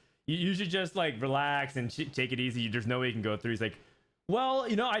 Like, you should just like relax and take it easy. There's no way you can go through. He's like, well,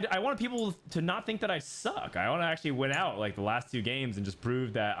 you know, I want people to not think that I suck. I want to actually win out like the last 2 games and just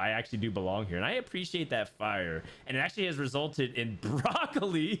prove that I actually do belong here. And I appreciate that fire. And it actually has resulted in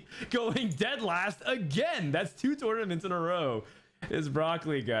Broccoli going dead last again. That's 2 tournaments in a row. This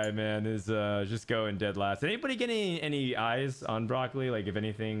Broccoli guy, man, is just going dead last. Did anybody get any eyes on Broccoli? Like, if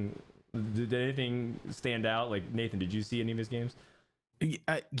anything, did anything stand out? Like, Nathan, did you see any of his games?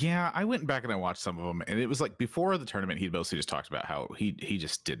 Yeah, I went back and I watched some of them, and it was like before the tournament, he mostly just talked about how he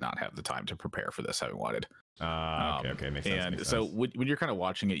just did not have the time to prepare for this how he wanted. Okay, makes sense. And so when you're kind of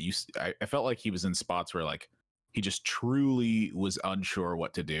watching it, I felt like he was in spots where like he just truly was unsure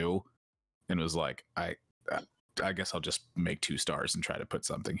what to do, and was like, I guess I'll just make 2 stars and try to put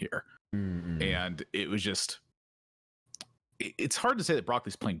something here. Mm-hmm. And it was just, it's hard to say that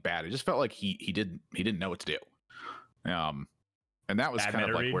Broccoli's playing bad. It just felt like he didn't know what to do. And that was bad kind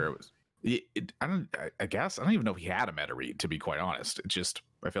of like read? Where it was. I guess I don't even know if he had a meta read, to be quite honest. It just,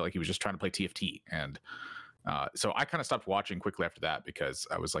 I feel like he was just trying to play TFT, and so I kind of stopped watching quickly after that because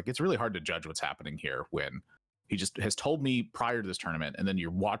I was like, it's really hard to judge what's happening here when he just has told me prior to this tournament, and then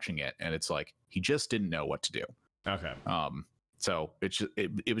you're watching it, and it's like he just didn't know what to do. Okay. So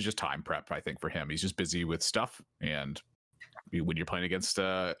it was just time prep, I think, for him. He's just busy with stuff, and when you're playing against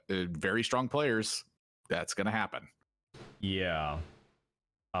very strong players, that's gonna happen. Yeah.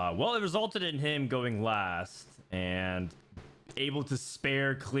 Well, it resulted in him going last and able to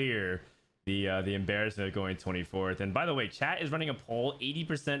spare Clear the embarrassment of going 24th. And by the way, chat is running a poll.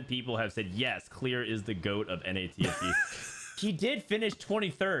 80% people have said yes, Clear is the GOAT of NATFT. He did finish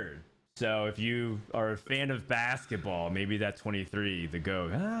 23rd. So if you are a fan of basketball, maybe that 23, the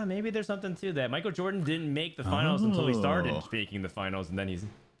GOAT. Maybe there's something to that. Michael Jordan didn't make the finals until he started making the finals, and then he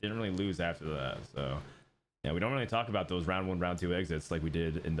didn't really lose after that. So yeah, we don't really talk about those round 1, round 2 exits like we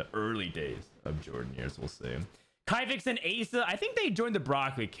did in the early days of Jordan years. We'll see. Kyvix and Asa, I think they joined the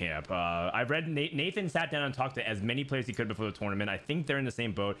Broccoli camp. I read Nathan sat down and talked to as many players he could before the tournament. I think they're in the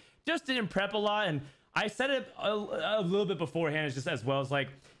same boat. Just didn't prep a lot, and I said it a little bit beforehand, it's just as well as like,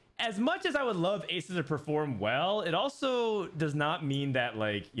 as much as I would love Asa to perform well, it also does not mean that,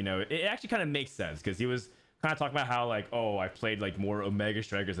 like, you know, it actually kind of makes sense because he was kind of talking about how like, oh, I played like more Omega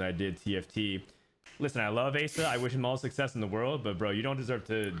Strikers than I did TFT. Listen, I love Asa. I wish him all success in the world, but bro, you don't deserve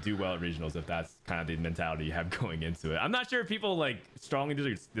to do well at regionals if that's kind of the mentality you have going into it. I'm not sure if people like strongly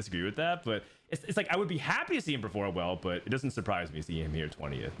disagree with that, but it's like I would be happy to see him perform well, but it doesn't surprise me to see him here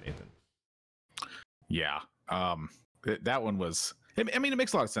 20th, Nathan. Yeah, that one was. I mean, it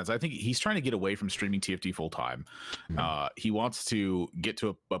makes a lot of sense. I think he's trying to get away from streaming TFT full time. He wants to get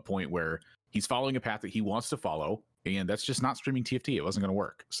to a point where he's following a path that he wants to follow, and that's just not streaming TFT. It wasn't going to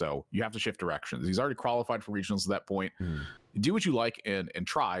work. So you have to shift directions. He's already qualified for regionals at that point. Do what you like and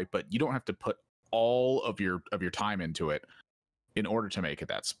try, but you don't have to put all of your time into it in order to make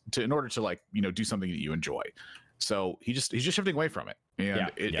it. In order to, like, you know, do something that you enjoy. So he's just shifting away from it, and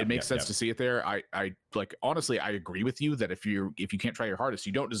it makes sense to see it there. I like, honestly, I agree with you that if you can't try your hardest,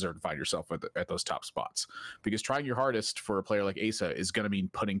 you don't deserve to find yourself at those top spots, because trying your hardest for a player like Asa is going to mean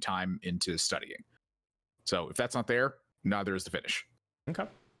putting time into studying. So if that's not there, neither is the finish. Okay,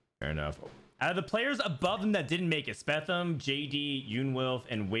 fair enough. Out of the players above them that didn't make it, Spetham, JD, Yunwilf,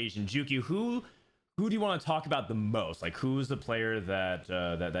 and Wage and JukeYou, who do you want to talk about the most? Like, who's the player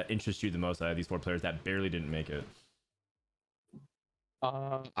that interests you the most out of these 4 players that barely didn't make it?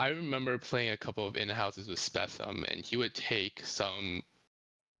 I remember playing a couple of in-houses with Spetham, and he would take some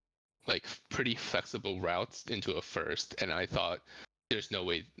like pretty flexible routes into a first, and I thought, there's no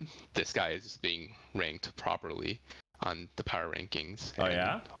way this guy is being ranked properly on the power rankings. Oh,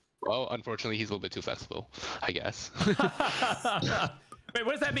 yeah? Well, unfortunately, he's a little bit too flexible, I guess. Wait,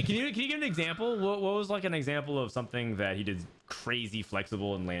 what does that mean? Can you give an example? What was like an example of something that he did crazy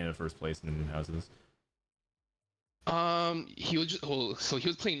flexible and landed first place in in-houses? He was so he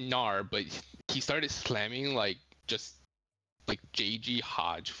was playing Gnar, but he started slamming like JG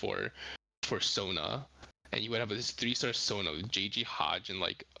Hodge for Sona, and you would have this 3-star Sona with JG Hodge and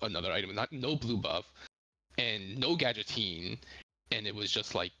like another item, no blue buff and no Gadgetine, and it was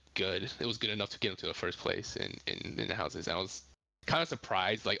just like good. It was good enough to get him to the first place in the houses. And I was kind of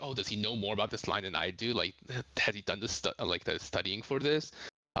surprised, like, oh, does he know more about this line than I do? Like, has he done the studying for this?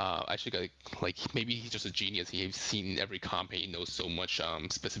 I should like maybe he's just a genius. He's seen every comp and he knows so much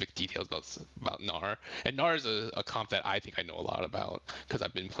specific details about Gnar. And Gnar is a comp that I think I know a lot about because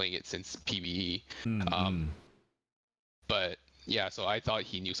I've been playing it since PvE. But yeah, so I thought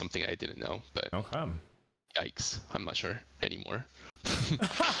he knew something I didn't know. But yikes, I'm not sure anymore.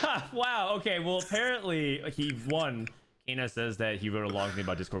 Wow. Okay. Well, apparently he won. Kana says that he wrote a long thing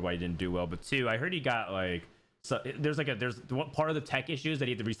about Discord why he didn't do well. But 2, I heard he got like. So there's part of the tech issues that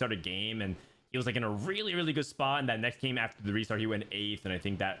he had to restart a game, and he was like in a really good spot. And that next game after the restart, he went 8th, and I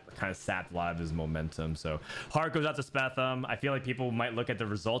think that kind of sapped a lot of his momentum. So heart goes out to Spetham. I feel like people might look at the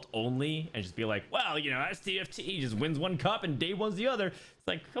result only and just be like, well, you know, STFT just wins 1 cup and day one's the other. It's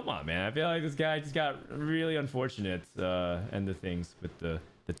like, come on, man. I feel like this guy just got really unfortunate end of things with the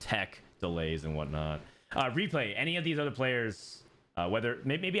tech delays and whatnot. Replay. Any of these other players? Whether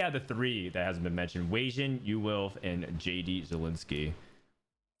maybe out of the 3 that hasn't been mentioned, Wajin, Uwilf, and JD Zielinski.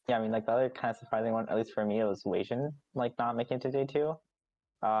 Yeah, I mean, like the other kind of surprising one, at least for me, it was Wajin, like not making it to day 2.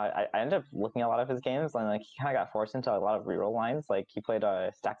 I ended up looking at a lot of his games, and like he kind of got forced into a lot of reroll lines. Like he played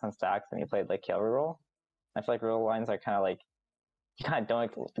stacks on stacks, and he played like Kale reroll. I feel like reroll lines are kind of like you kind of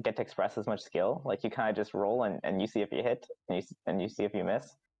don't get to express as much skill. Like you kind of just roll and you see if you hit, and you see if you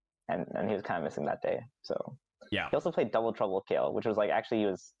miss, and he was kind of missing that day. So. Yeah. He also played Double Trouble Kale, which was like actually he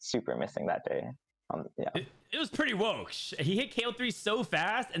was super missing that day. Yeah. It was pretty woke. He hit Kale 3 so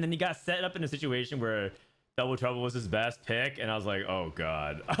fast, and then he got set up in a situation where Double Trouble was his best pick, and I was like, oh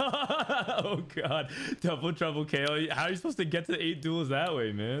god. Oh god. Double Trouble Kale. How are you supposed to get to the 8 duels that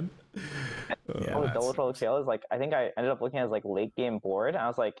way, man? Double Trouble Kale is like, I think I ended up looking at his like late game board, and I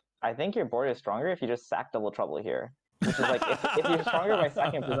was like, I think your board is stronger if you just sack Double Trouble here. Which is like, if you're stronger by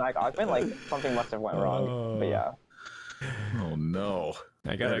sacking Prismatic Augment, like something must have went wrong. But yeah. Oh no.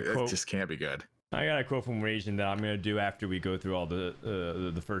 I got a quote. It just can't be good. I got a quote from Raging that I'm going to do after we go through all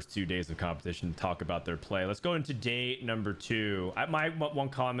the first 2 days of competition, talk about their play. Let's go into day number 2. My one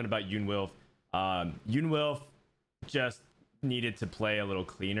comment about Yunwilf. Yunwilf just needed to play a little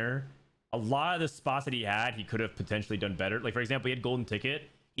cleaner. A lot of the spots that he had, he could have potentially done better. Like, for example, he had Golden Ticket.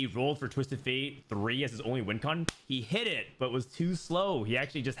 He rolled for Twisted Fate 3 as his only win con. He hit it, but was too slow. He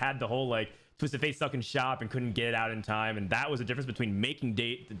actually just had the whole like Twisted Fate stuck in shop and couldn't get it out in time. And that was the difference between making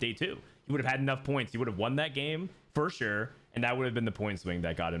day 2. He would have had enough points. He would have won that game for sure. And that would have been the point swing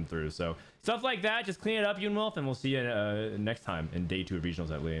that got him through. So stuff like that, just clean it up, Yunwolf, and we'll see you next time in day 2 of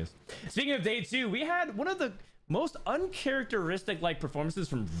regionals at least. Speaking of day 2, we had one of the most uncharacteristic like performances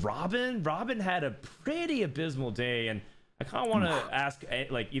from Robin. Robin had a pretty abysmal day, and I kind of want to ask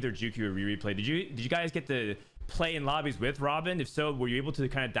like either JukeYou or rereplay. Did you guys get to play in lobbies with Robin? If so, were you able to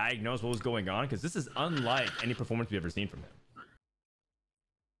kind of diagnose what was going on? Because this is unlike any performance we've ever seen from him.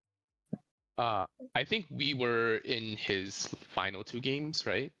 I think we were in his final 2 games,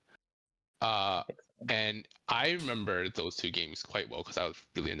 right? And I remember those 2 games quite well because I was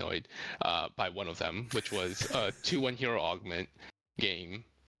really annoyed by one of them, which was 2-1 Hero Augment. game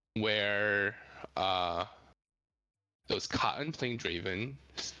where it was Cotton playing Draven,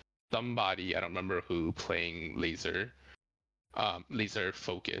 somebody, I don't remember who, playing Laser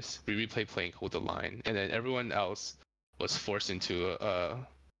Focus, rereplay playing Hold the Line, and then everyone else was forced into a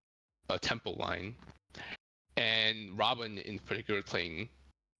Temple line. And Robin in particular playing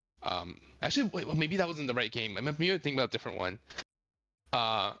actually wait, well, maybe that wasn't the right game. Maybe I'm thinking about a different one.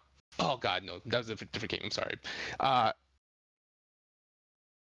 Oh god, no, that was a different game. I'm sorry.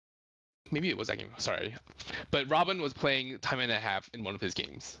 Maybe it was that game. Sorry, but Robin was playing time and a half in one of his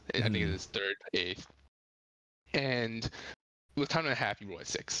games. I think it's his third, eighth, and with time and a half, he rolled a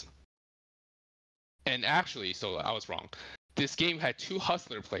 6. And actually, so I was wrong. This game had 2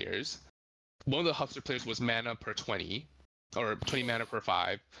 Hustler players. One of the Hustler players was mana per 20, or 20 mana per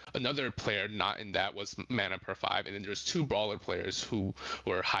 5. Another player not in that was mana per 5, and then there's 2 Brawler players who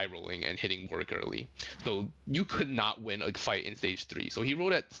were high rolling and hitting work early. So you could not win a fight in stage 3. So he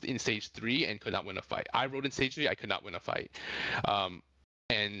rolled in stage 3 and could not win a fight. I rolled in stage 3, I could not win a fight.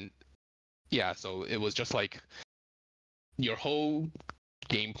 And yeah, so it was just like your whole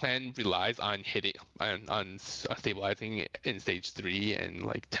game plan relies on hitting on stabilizing in stage 3 and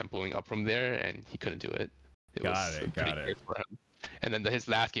like tempoing up from there, and he couldn't do it. Got it. For him. And then his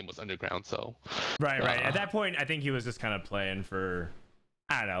last game was Underground, so right. At that point, I think he was just kind of playing for,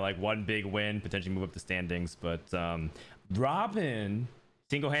 I don't know, like one big win, potentially move up the standings. But Robin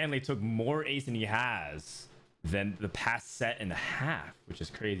single-handedly took more ace than he has than the past set and a half, which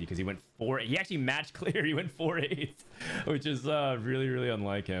is crazy because he went 4. He actually matched clear. He went 4-8, which is really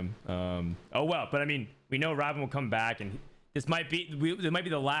unlike him. Oh well, but I mean, we know Robin will come back, and this might be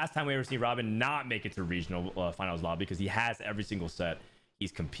the last time we ever see Robin not make it to regional finals lobby, because he has every single set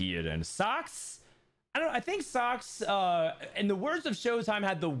he's competed in. Sox, I don't know. I think Sox, in the words of Showtime,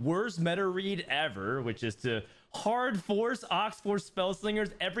 had the worst meta read ever, which is to hard force Ox Force Spell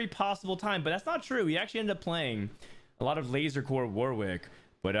Slingers every possible time. But that's not true. He actually ended up playing a lot of Laser Core Warwick,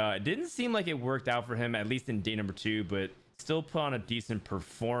 but it didn't seem like it worked out for him, at least in day number 2. But still put on a decent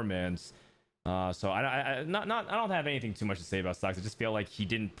performance. So I don't have anything too much to say about Sox. I just feel like he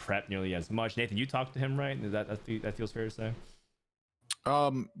didn't prep nearly as much. Nathan, you talked to him, right? That feels fair to say.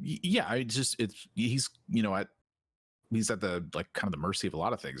 Yeah, he's he's at the like kind of the mercy of a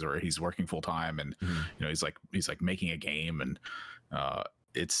lot of things, or he's working full time, and he's like making a game, and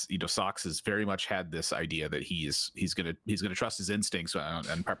it's Sox has very much had this idea that he's gonna trust his instincts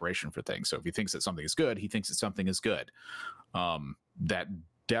and preparation for things. So if he thinks that something is good, he thinks that something is good. That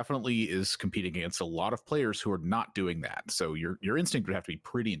definitely is competing against a lot of players who are not doing that. So your instinct would have to be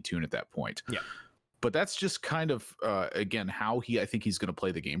pretty in tune at that point. Yeah. But that's just kind of, again, how I think he's going to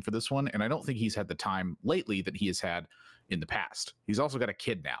play the game for this one. And I don't think he's had the time lately that he has had in the past. He's also got a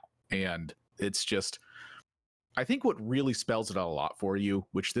kid now. And it's just, I think what really spells it out a lot for you,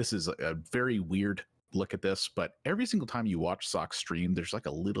 which this is a very weird look at this, but every single time you watch Sox stream, there's like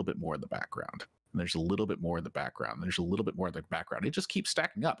a little bit more in the background. And there's a little bit more in the background. And there's a little bit more in the background. It just keeps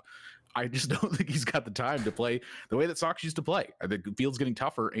stacking up. I just don't think he's got the time to play the way that Sox used to play. I think the field's getting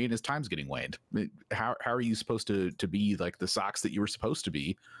tougher and his time's getting waned. How are you supposed to be like the Sox that you were supposed to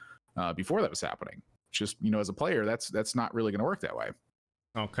be before that was happening? Just, as a player, that's not really going to work that way.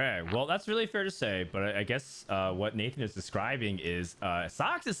 Okay, well, that's really fair to say. But I guess what Nathan is describing is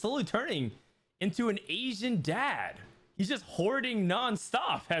Sox is slowly turning into an Asian dad. He's just hoarding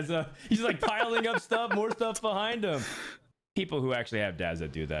nonstop. He's like piling up stuff, more stuff behind him. People who actually have dads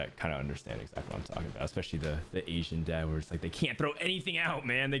that do that kind of understand exactly what I'm talking about, especially the Asian dad where it's like they can't throw anything out,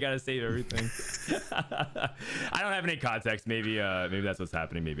 man. They gotta save everything. I don't have any context. Maybe that's what's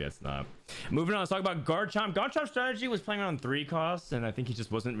happening. Maybe that's not. Moving on, let's talk about Garchomp. Garchomp's strategy was playing around 3 costs, and I think he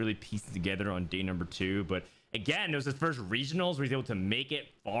just wasn't really pieced together on day number 2. But again, it was his first regionals where he's able to make it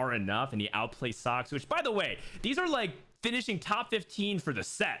far enough, and he outplays Sox, which, by the way, these are like finishing top 15 for the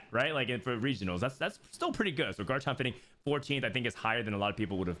set, right? Like for regionals, that's still pretty good. So Garchomp finishing 14th, I think, is higher than a lot of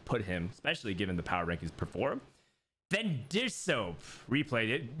people would have put him, especially given the power rankings perform. Then Dish Soap replayed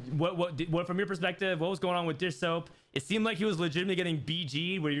it. What from your perspective, what was going on with Dish Soap? It seemed like he was legitimately getting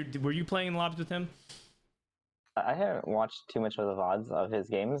BG'd. Were you playing in the lobbies with him? I haven't watched too much of the VODs of his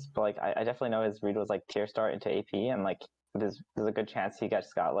games, but like I definitely know his read was like tier start into AP, and like there's a good chance he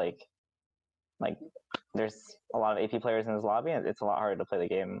just got like there's a lot of AP players in his lobby, and it's a lot harder to play the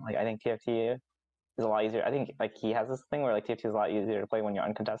game. Like I think TFT is a lot easier. I think like he has this thing where like TFT is a lot easier to play when you're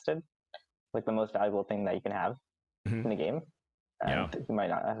uncontested, like the most valuable thing that you can have in the game. And he might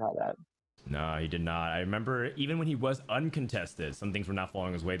not have had that. No, he did not. I remember even when he was uncontested, some things were not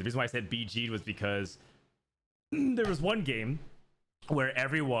falling his way. The reason why I said BG'd was because there was one game where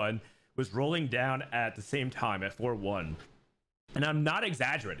everyone was rolling down at the same time at 4-1. And And I'm not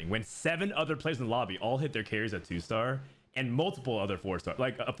exaggerating. When 7 other players in the lobby all hit their carries at 2-star, and multiple other 4-star,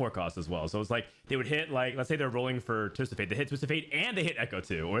 like a 4-cost as well. So it's like they would hit, like, let's say they're rolling for Twisted Fate. They hit Twisted Fate and they hit Echo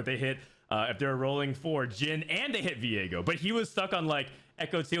 2. Or they hit, if they're rolling for Jin and they hit Viego. But he was stuck on like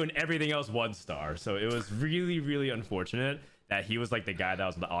Echo 2 and everything else 1-star. So it was really, really unfortunate that he was like the guy that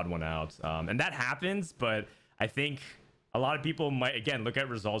was the odd one out. And that happens, but I think a lot of people might, again, look at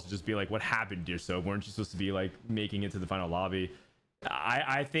results and just be like, what happened, dear Soap? Weren't you supposed to be like making it to the final lobby?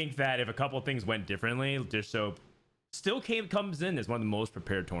 I think that if a couple of things went differently, Dish Soap still comes in as one of the most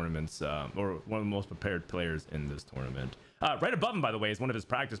prepared tournaments, or one of the most prepared players in this tournament. Right above him, by the way, is one of his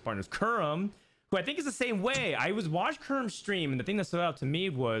practice partners, Kurum, who I think is the same way. I was watching Kurum's stream, and the thing that stood out to me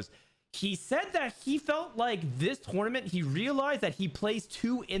was he said that he felt like this tournament, he realized that he plays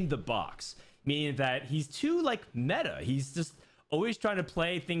too in the box, meaning that he's too like meta. He's just always trying to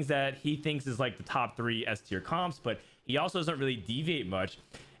play things that he thinks is like the top 3 S tier comps, but he also doesn't really deviate much.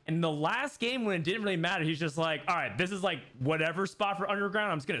 And the last game, when it didn't really matter, he's just like, all right, this is like whatever spot for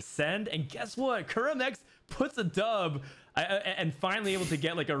underground I'm just gonna send. And guess what? Kurum X puts a dub and finally able to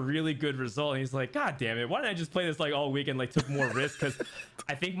get like a really good result. And he's like, God damn it, why didn't I just play this like all week and like took more risk? Because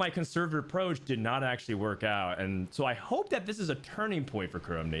I think my conservative approach did not actually work out. And so I hope that this is a turning point for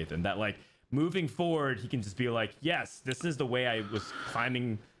Kurum, Nathan, that like moving forward, he can just be like, yes, this is the way I was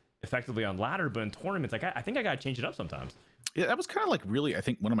climbing effectively on ladder, but in tournaments, like I think I gotta change it up sometimes. Yeah, that was kind of like really, I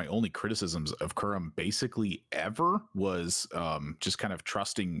think one of my only criticisms of Kurum basically ever was just kind of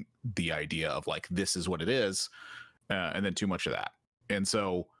trusting the idea of like, this is what it is, and then too much of that. And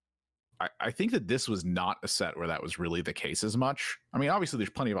so I think that this was not a set where that was really the case as much. I mean, obviously there's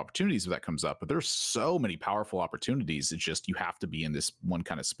plenty of opportunities if that comes up, but there's so many powerful opportunities. It's just you have to be in this one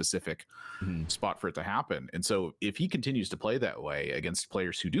kind of specific spot for it to happen. And so if he continues to play that way against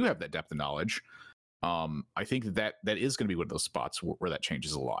players who do have that depth of knowledge, I think that is going to be one of those spots where that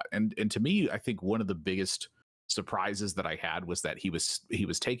changes a lot. And to me, I think one of the biggest surprises that I had was that he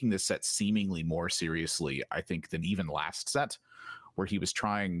was taking this set seemingly more seriously, I think, than even last set, where he was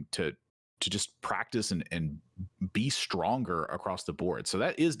trying to just practice and be stronger across the board. So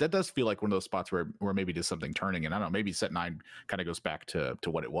that does feel like one of those spots where maybe there's something turning. And I don't know, maybe set 9 kind of goes back to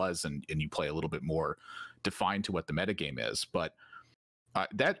what it was, and you play a little bit more defined to what the metagame is. But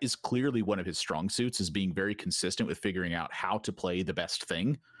that is clearly one of his strong suits, is being very consistent with figuring out how to play the best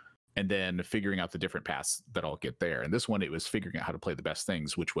thing and then figuring out the different paths that I'll get there. And this one, it was figuring out how to play the best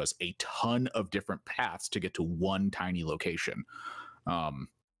things, which was a ton of different paths to get to one tiny location.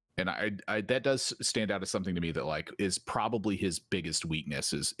 And I that does stand out as something to me that like is probably his biggest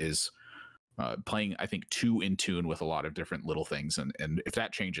weakness is playing, I think, too in tune with a lot of different little things. And if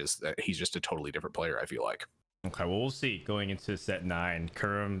that changes, he's just a totally different player, I feel like. Okay, well, we'll see going into set 9.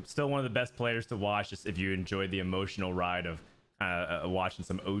 Kurum, still one of the best players to watch, just if you enjoy the emotional ride of watching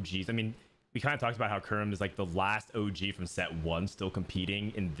some OGs. I mean, we kind of talked about how Kurum is like the last OG from set 1 still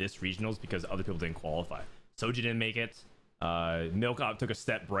competing in this regionals because other people didn't qualify. Soji didn't make it. Milk took a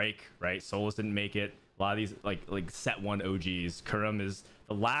step break, right? Solus didn't make it. A lot of these like set 1 OGs. Kurum is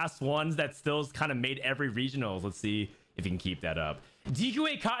the last ones that still kind of made every regionals. Let's see if he can keep that up.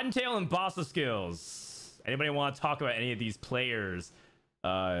 DQA, Cottontail, and Bossa Skills. Anybody want to talk about any of these players?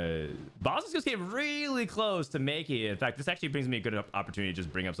 Bossa Skills came really close to making it. In fact, this actually brings me a good opportunity to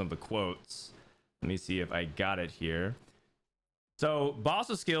just bring up some of the quotes. Let me see if I got it here. So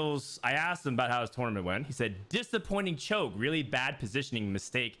Bossa Skills, I asked him about how his tournament went. He said, disappointing choke, really bad positioning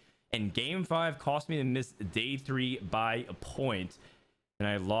mistake. And game 5 cost me to miss day 3 by a point. And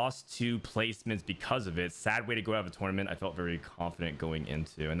I lost 2 placements because of it. Sad way to go out of a tournament I felt very confident going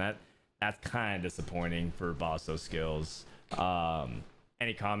into. And that's kind of disappointing for Bossa Skills.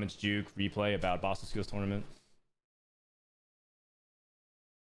 Any comments, Juke, replay about Bossa Skills tournament?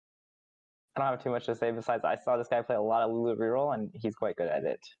 I don't have too much to say besides I saw this guy play a lot of Lulu reroll, and he's quite good at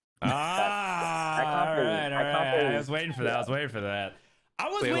it. All right. I was waiting for that. I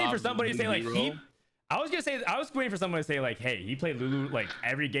was waiting for somebody to say like I was waiting for someone to say like, hey, he played Lulu like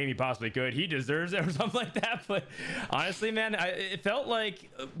every game he possibly could. He deserves it or something like that. But honestly, man, it felt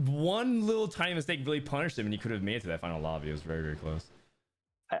like one little tiny mistake really punished him, and he could have made it to that final lobby. It was very, very close.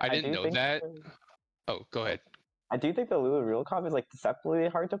 I didn't know that. Oh, go ahead. I do think the Lulu real comp is like deceptively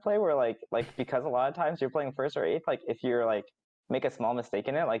hard to play, where like because a lot of times you're playing 1st or 8th, like if you're like make a small mistake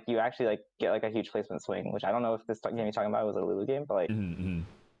in it, like you actually like get like a huge placement swing, which I don't know if this game you're talking about was a Lulu game, but like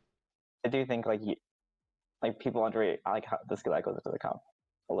I do think like people underrate like how the skill that goes into the comp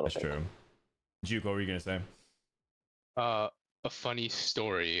a little bit. That's true. Juke, what were you gonna say? A funny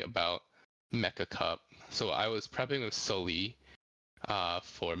story about Mecha Cup. So I was prepping with Sully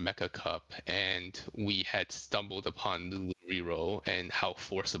for Mecha Cup, and we had stumbled upon Lulu reroll and how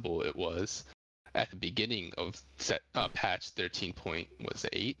forcible it was at the beginning of patch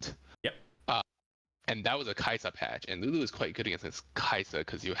 13.8. Yep. And that was a Kaisa patch, and Lulu is quite good against this Kaisa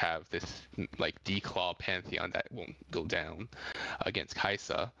because you have this like D-Claw Pantheon that won't go down against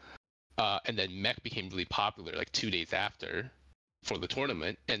Kaisa. And then Mech became really popular like 2 days after for the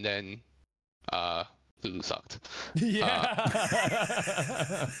tournament, and then Lulu sucked. Yeah.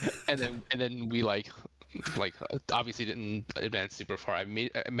 And then we like obviously didn't advance super far. I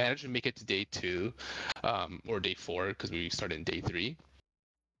managed to make it to day 2, or day 4 because we started in day 3.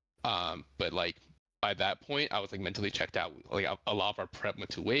 But like by that point, I was like mentally checked out. Like a lot of our prep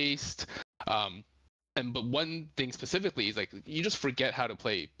went to waste. But one thing specifically is like you just forget how to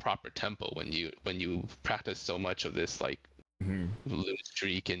play proper tempo when you practice so much of this like lose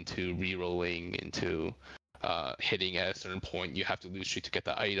streak into re-rolling into hitting at a certain point. You have to lose streak to get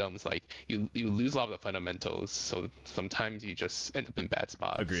the items. Like you lose a lot of the fundamentals. So sometimes you just end up in bad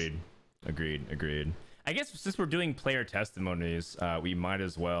spots. Agreed. I guess since we're doing player testimonies, we might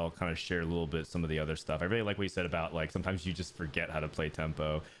as well kind of share a little bit some of the other stuff. I really like what you said about like sometimes you just forget how to play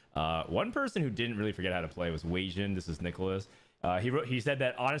tempo. One person who didn't really forget how to play was Weijin. This is Nicholas. He said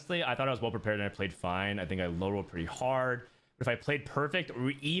that honestly, I thought I was well prepared and I played fine. I think I low rolled pretty hard. But if I played perfect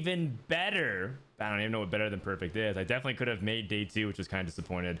or even better, I don't even know what better than perfect is. I definitely could have made day 2, which was kind of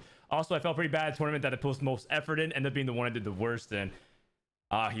disappointed. Also, I felt pretty bad at the tournament that I put most effort in, ended up being the one I did the worst in.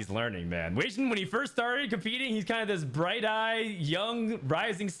 He's learning, man. Weijin, when he first started competing, he's kind of this bright-eyed, young,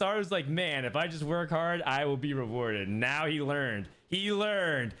 rising star who's like, man, if I just work hard, I will be rewarded. Now he learned.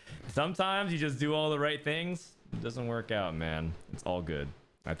 Sometimes you just do all the right things. It doesn't work out, man. It's all good.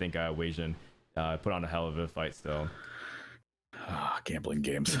 I think Weijin put on a hell of a fight still. Gambling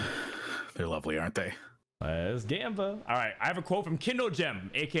games. They're lovely, aren't they? Let's gamble. All right, I have a quote from Kindle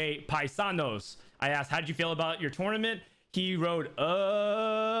Gem, aka Paisanos. I asked, how did you feel about your tournament? He wrote,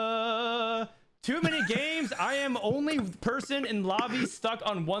 too many games. I am only person in lobby stuck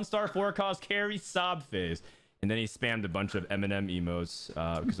on 1-star 4-cause carry sob phase. And then he spammed a bunch of Eminem emotes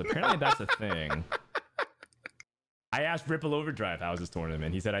because apparently that's a thing. I asked Ripple Overdrive how was his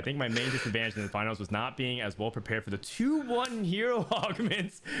tournament. He said, I think my main disadvantage in the finals was not being as well prepared for the 2-1 hero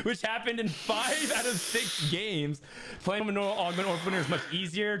augments, which happened in 5 out of 6 games. Playing a normal augment opener is much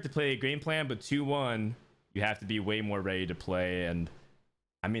easier to play a game plan, but 2-1, you have to be way more ready to play. And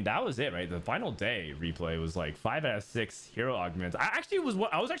I mean, that was it, right? The final day replay was like 5 out of 6 hero augments. I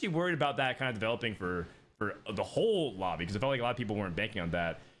was actually worried about that kind of developing for the whole lobby because I felt like a lot of people weren't banking on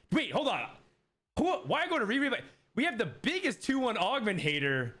that. Wait, hold on. Why go to replay? We have the biggest 2-1 augment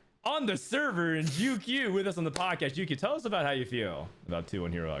hater on the server in JukeYou with us on the podcast. JukeYou, tell us about how you feel about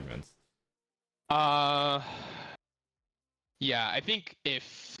 2-1 hero augments. Yeah, I think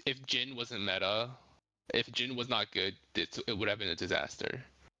if Jin wasn't meta, if Jin was not good, it would have been a disaster.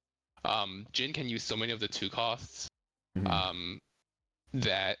 Jin can use so many of the 2 costs.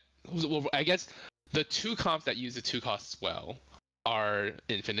 That, well, I guess the 2 comps that use the 2 costs well are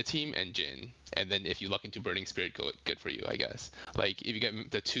Infiniteam and Jin, and then if you luck into Burning Spirit, good for you, I guess. Like if you get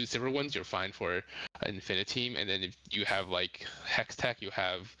the 2 silver ones, you're fine for Infiniteam, and then if you have like Hex Tech, you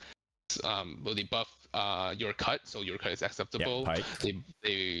have well, they buff your cut, so your cut is acceptable. Yeah,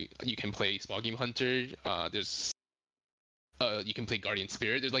 you can play Small Game Hunter. There's you can play Guardian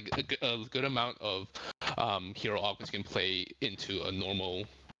Spirit. There's like a good amount of hero augments you can play into a normal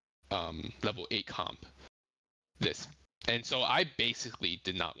level 8 comp. And so I basically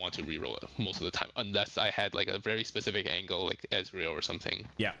did not want to reroll it most of the time, unless I had like a very specific angle, like Ezreal or something.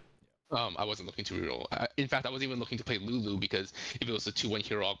 Yeah. I wasn't looking to reroll. In fact, I wasn't even looking to play Lulu because if it was a 2-1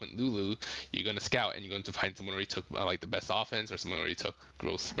 hero augment Lulu, you're going to scout and you're going to find someone who already took like the best offense or someone who already took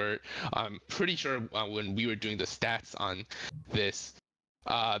growth spurt. I'm pretty sure when we were doing the stats on this,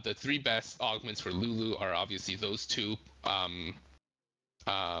 the 3 best augments for Lulu are obviously those 2,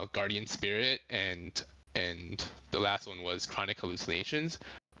 Guardian Spirit and the last one was Chronic Hallucinations.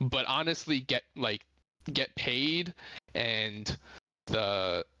 But honestly, get paid and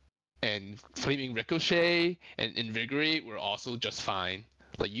Flaming Ricochet and Invigorate were also just fine.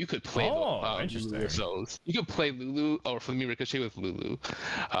 Like you could play interesting. Lulu with those. You could play Lulu or Flaming Ricochet with Lulu.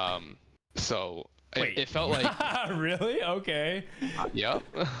 So it felt like really okay. Yep.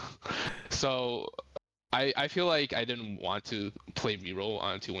 So I feel like I didn't want to play reroll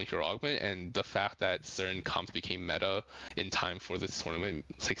on 2-1 hero augment, and the fact that certain comps became meta in time for this tournament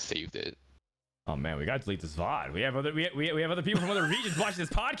like saved it. Oh man, we gotta delete this VOD. We have other people from other regions watching this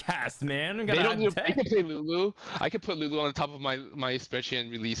podcast, man. They can play Lulu. I could put Lulu on the top of my spreadsheet and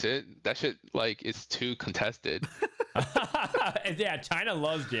release it. That shit like is too contested. And yeah, China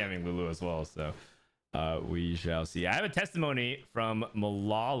loves jamming Lulu as well, so we shall see. I have a testimony from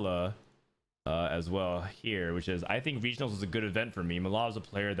Malala as well here, which is, I think regionals was a good event for me. Malala was a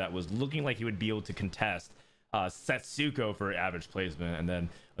player that was looking like he would be able to contest Setsuko for average placement, and then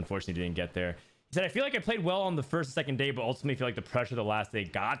unfortunately didn't get there. He said, I feel like I played well on the first and second day, but ultimately feel like the pressure the last day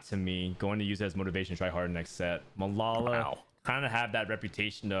got to me, going to use it as motivation to try harder next set. Malala kind of have that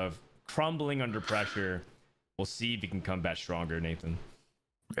reputation of crumbling under pressure. We'll see if he can come back stronger, Nathan.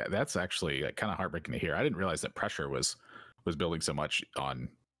 Yeah, that's actually kind of heartbreaking to hear. I didn't realize that pressure was building so much on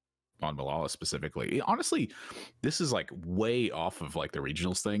Malala specifically. Honestly, this is like way off of like the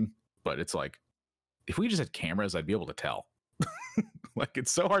regionals thing, but it's like, if we just had cameras, I'd be able to tell. Like,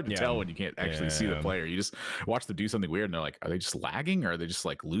 it's so hard to tell when you can't actually see the player. You just watch them do something weird and they're like, are they just lagging, or are they just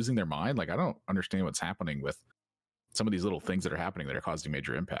like losing their mind? Like, I don't understand what's happening with some of these little things that are happening that are causing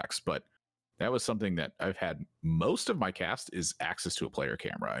major impacts. But that was something that I've had most of my cast is access to a player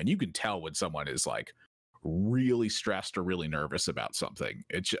camera, and you can tell when someone is like really stressed or really nervous about something.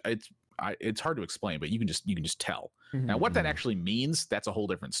 It's hard to explain, but you can just tell. Now, what that actually means, that's a whole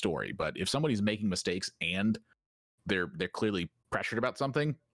different story. But if somebody's making mistakes and they're clearly pressured about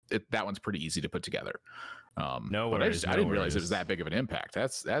something, that one's pretty easy to put together. No worries. I didn't realize it was that big of an impact.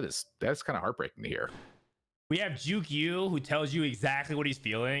 That's kind of heartbreaking to hear. We have JukeYou, who tells you exactly what he's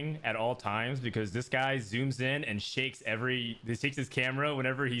feeling at all times, because this guy zooms in and shakes his camera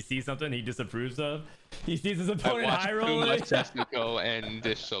whenever he sees something he disapproves of. He sees his opponent high rolling. I watch too much Setsuko and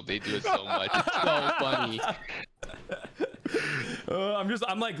this show. They do it so much. It's so funny.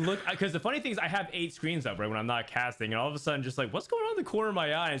 I'm like, look, because the funny thing is, I have 8 screens up right when I'm not casting, and all of a sudden, just like, what's going on in the corner of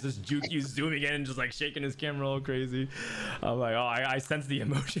my eye? It's just JukeYou zooming in and just like shaking his camera all crazy. I'm like, oh, I sense the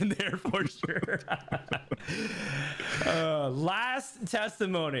emotion there for sure. Last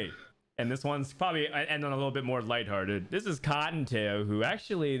testimony, and this one's probably end on a little bit more lighthearted. This is Cottontail, who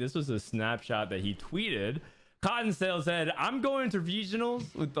actually, this was a snapshot that he tweeted. Cottontail said, I'm going to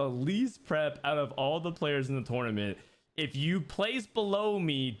regionals with the least prep out of all the players in the tournament. If you place below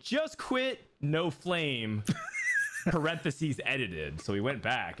me, just quit, no flame, parentheses edited. So he went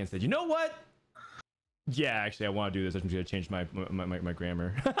back and said, you know what? Yeah, actually, I want to do this. I'm just going to change my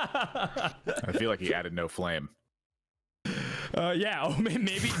grammar. I feel like he added no flame. Yeah,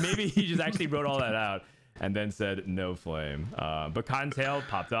 maybe he just actually wrote all that out and then said no flame. But Cottontail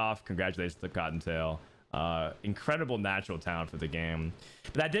popped off. Congratulations to Cottontail. Incredible natural talent for the game.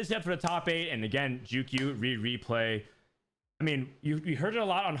 But that did set for the top 8. And again, JukeYou, replay. I mean, you heard it a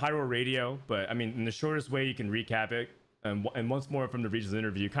lot on Hyrule Radio, but I mean, in the shortest way you can recap it, and once more from the regionals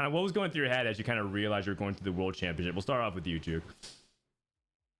interview, kind of what was going through your head as you kind of realized you're going to the World Championship. We'll start off with you, Juke.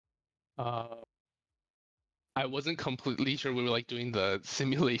 I wasn't completely sure. We were like doing the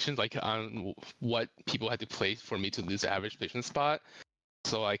simulations, like on what people had to play for me to lose the average placement spot.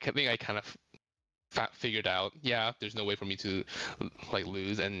 So I think I kind of figured out, yeah, there's no way for me to like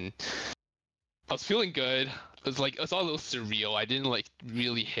lose, and I was feeling good. It was all a little surreal. I didn't like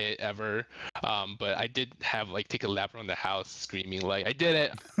really hit ever, but I did have like take a lap around the house screaming like, I did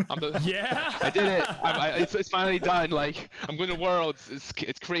it. Yeah, I did it. It's finally done. Like, I'm going to Worlds.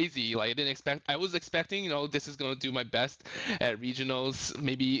 It's crazy. Like, I was expecting, this is going to do my best at regionals.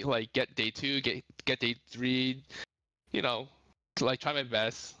 Maybe like get day 2, get day 3. Like try my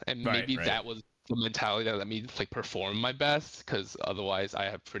best, and maybe that was the mentality that let me like perform my best, because otherwise I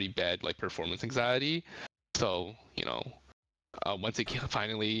have pretty bad like performance anxiety. So once it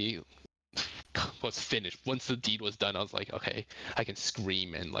finally was finished, once the deed was done, I was like, okay, I can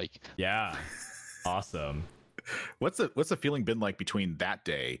scream and like, yeah, awesome. What's the feeling been like between that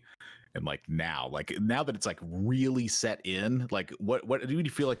day and like now that it's like really set in? Like what do you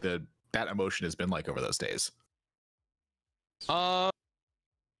feel like that emotion has been like over those days?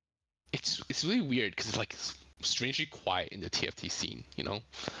 It's really weird because it's like strangely quiet in the TFT scene.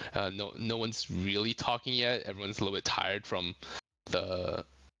 No one's really talking yet. Everyone's a little bit tired from the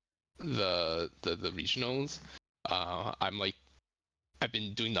regionals. I've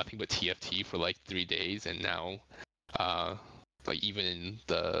been doing nothing but TFT for like 3 days, and now like even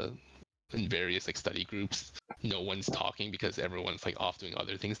in various like study groups, no one's talking because everyone's like off doing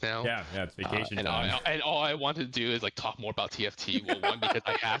other things now. Yeah, it's vacation time. And all I want to do is like talk more about TFT. Well, 1, because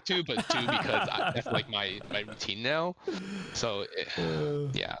I have to, but 2, because that's like my routine now. So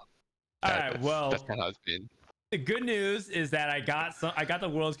yeah. All right, well, that's kind of how it's been. The good news is that I got the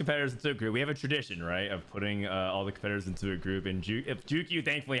world's competitors into a group. We have a tradition, right, of putting all the competitors into a group, and JukeYou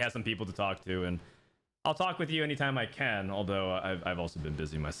thankfully has some people to talk to, and I'll talk with you anytime I can, although I've also been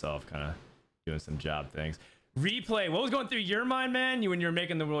busy myself, kind of doing some job things. replay, what was going through your mind, man? When you were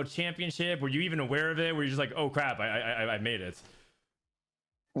making the world championship, were you even aware of it? Were you just like, oh crap, I made it?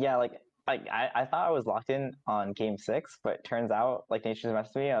 Yeah, like I thought I was locked in on game 6, but turns out like Nature's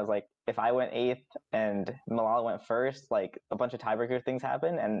messed with me. I was like, if I went 8th and Malala went first, like a bunch of tiebreaker things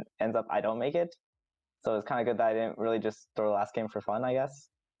happen, and ends up I don't make it. So it's kind of good that I didn't really just throw the last game for fun, I guess.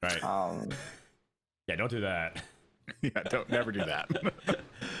 Right. Yeah, don't do that. Yeah, don't never do that.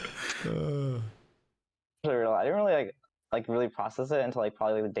 I didn't really like really process it until like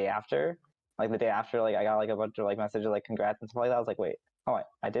probably the day after. Like the day after, like I got like a bunch of like messages like congrats and stuff like that. I was like, wait, oh,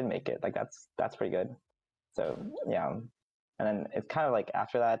 I did make it. Like that's pretty good. So yeah, and then it's kind of like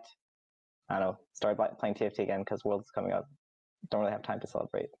after that, I don't know, started playing TFT again because Worlds is coming up. Don't really have time to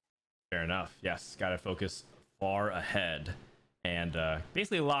celebrate. Fair enough. Yes, gotta focus far ahead and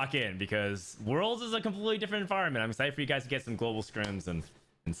basically lock in, because Worlds is a completely different environment. I'm excited for you guys to get some global scrims and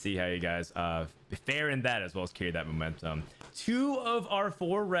see how you guys fare in that, as well as carry that momentum. 2 of our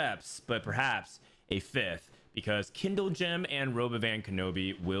 4 reps, but perhaps a 5th, because Kindle Gem and Robovan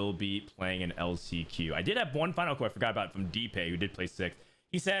Kenobi will be playing an LCQ. I did have one final quote I forgot about from DPay, who did play 6th.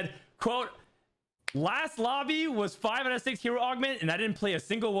 He said, quote, last lobby was 5 out of 6 hero augment, and I didn't play a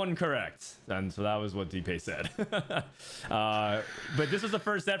single one correct. And so that was what DPay said. But this was the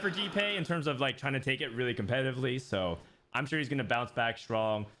first set for DPay in terms of like trying to take it really competitively. So I'm sure he's going to bounce back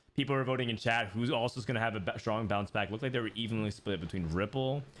strong. People are voting in chat who's also going to have a strong bounce back. Looked like they were evenly split between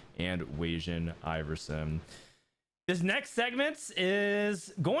Ripple and Wasian Iverson. This next segment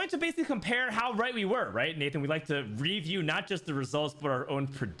is going to basically compare how right we were, right, Nathan? We like to review not just the results, but our own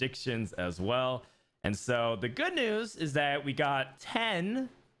predictions as well. And so the good news is that we got 10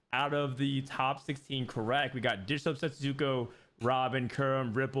 out of the top 16 correct. We got Digital Setsuko, Robin,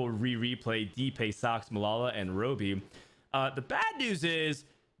 Kurum, Ripple, replay, DPay, Sox, Malala, and Roby. The bad news is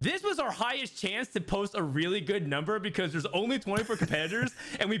this was our highest chance to post a really good number, because there's only 24 competitors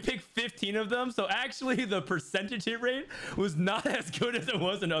and we picked 15 of them. So actually the percentage hit rate was not as good as it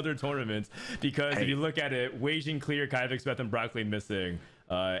was in other tournaments, because if you look at it, Wasian clear, Kyvix, Beth, and Broccoli missing,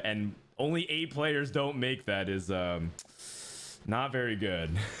 and only 8 players don't make that is not very good.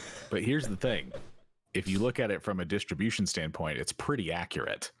 But here's the thing. If you look at it from a distribution standpoint, it's pretty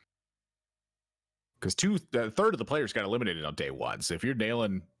accurate. Because a third of the players got eliminated on day 1. So if you're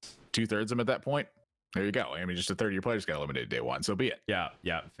nailing 2/3 of them at that point, there you go. I mean, just a third of your players got eliminated day 1. So be it. Yeah,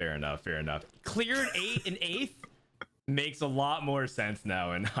 fair enough. Cleared 8 and 8th makes a lot more sense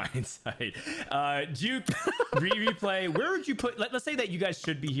now in hindsight. Juke, replay. Where would you put? Let's say that you guys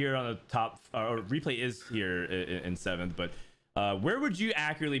should be here on the top, or replay is here in 7th, but where would you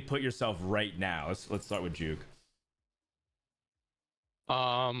accurately put yourself right now? Let's start with Juke.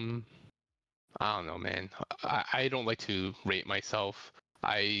 I don't know, man. I don't like to rate myself.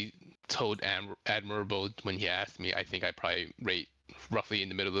 I told Admirable when he asked me, I think I probably rate roughly in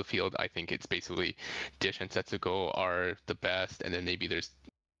the middle of the field. I think it's basically Dish and Setsuko are the best, and then maybe there's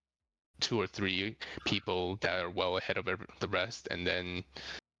 2 or 3 people that are well ahead of the rest, and then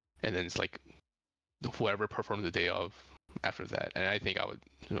it's like whoever performed the day of after that. And I think I would,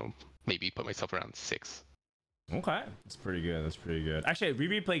 maybe put myself around 6. Okay, that's pretty good. Actually,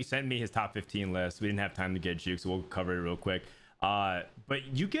 replay sent me his top 15 list. We didn't have time to get Juke, so we'll cover it real quick. But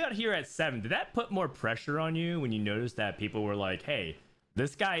you got here at 7. Did that put more pressure on you when you noticed that people were like, hey,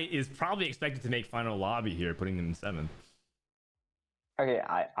 this guy is probably expected to make final lobby here, putting him in 7th? Okay,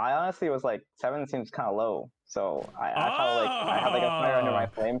 I honestly was like 7 seems kind of low, so I felt like I had like a fire under my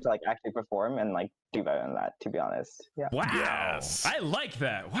flame to like actually perform and like do better than that, to be honest. Yeah. Wow, yes. I like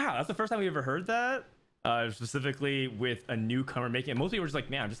that. Wow, that's the first time we ever heard that. Specifically with a newcomer making it. Most people were just like,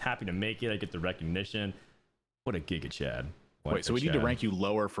 man, I'm just happy to make it. I get the recognition. What a Giga Chad. Wait, so we need to rank you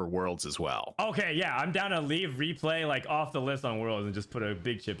lower for Worlds as well. Okay, yeah, I'm down to leave replay like off the list on Worlds and just put a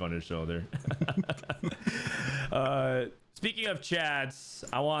big chip on his shoulder. Speaking of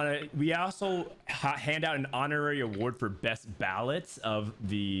Chads, we also hand out an honorary award for best ballots of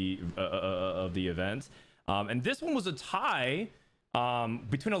the event. And this one was a tie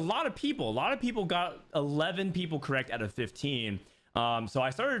between a lot of people. A lot of people got 11 people correct out of 15. So I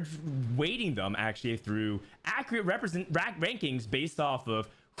started weighting them actually through accurate rankings based off of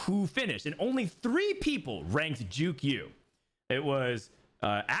who finished, and only 3 people ranked JukeYou. It was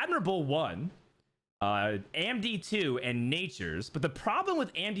Admirable 1, AMD 2, and Nature's. But the problem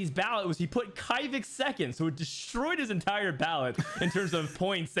with AMD's ballot was he put Kyvix 2nd, so it destroyed his entire ballot in terms of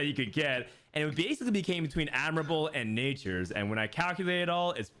points that he could get. And it basically became between Admirable and Nature's. And when I calculated it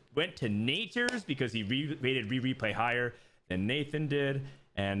all, it went to Nature's because he rated replay higher than Nathan did.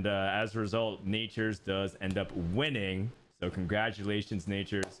 And as a result, Nature's does end up winning. So congratulations,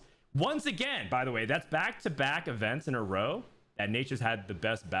 Nature's. Once again, by the way, that's back-to-back events in a row that Nature's had the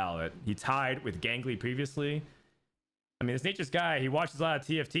best ballot. He tied with Gangly previously. I mean, this Nature's guy, he watches a lot of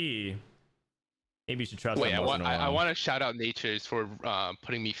TFT. Maybe you should trust him. I want to shout out Nature's for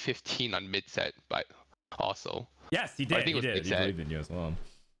putting me 15 on mid set, but also. Yes, he did. He did. He believed in you as well.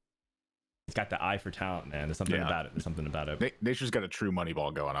 He's got the eye for talent, man. There's something about it. There's something about it. Nature's got a true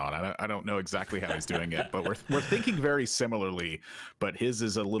Moneyball going on. I don't know exactly how he's doing it, but we're thinking very similarly. But his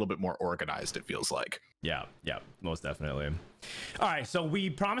is a little bit more organized, it feels like. Yeah, most definitely. All right, so we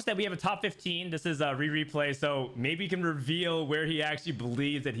promised that we have a top 15. This is a replay, so maybe you can reveal where he actually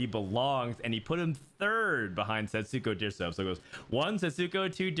believes that he belongs, and he put him third behind Setsuko Dish-Soap. So it goes 1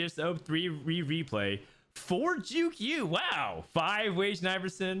 Setsuko, 2 Dish-Soap, 3 replay, 4 JukeYou. Wow, 5 Wage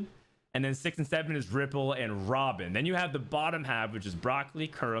Iverson. And then 6 and 7 is Ripple and Robin. Then you have the bottom half, which is Broccoli,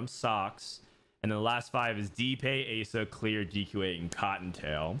 Kurum, Socks. And then the last 5 is D-Pay, Asa, Clear, DQ8, and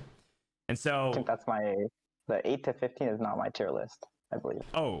Cottontail. And so... I think that's the 8 to 15 is not my tier list, I believe.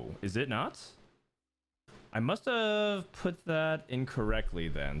 Oh, is it not? I must have put that incorrectly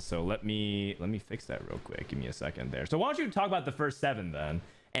then. So let me fix that real quick. Give me a second there. So why don't you talk about the first 7 then?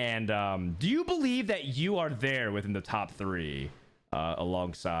 And do you believe that you are there within the top 3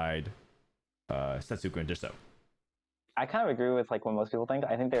 alongside... Setsuko and Dish-Soap? I kind of agree with like what most people think.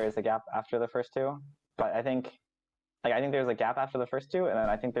 I think there is a gap after the first 2, but I think there's a gap after the first 2, and then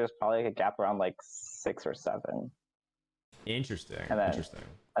I think there's probably a gap around like 6 or 7. Interesting. And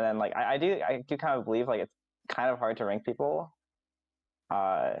then like I do kind of believe like it's kind of hard to rank people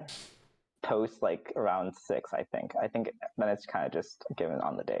post like around 6. I think then it's kind of just given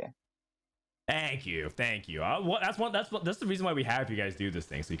on the day. Thank you. That's the reason why we have you guys do this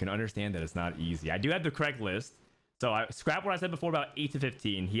thing, so you can understand that it's not easy. I do have the correct list, so I scrap what I said before about 8 to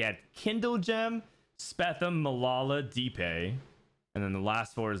 15. He had Kindle Gem, Spetham, Malala, D-Pay, and then the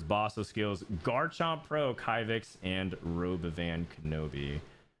last 4 is Bosso Skills, Garchomp Pro, Kyvix, and Robovan Kenobi.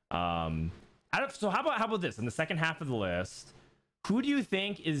 So how about this? In the second half of the list, who do you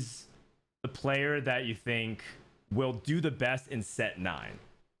think is the player that you think will do the best in set 9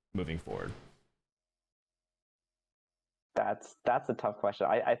 moving forward? That's a tough question.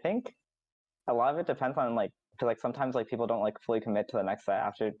 I think a lot of it depends on like, because like sometimes like people don't like fully commit to the next set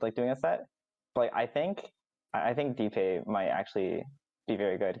after like doing a set. But like I think D-Pay might actually be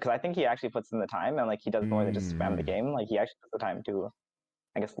very good, because I think he actually puts in the time, and like he does more than just spam the game. Like he actually puts the time to,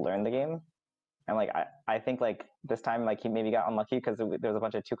 I guess, learn the game. And like I think like this time like he maybe got unlucky because there was a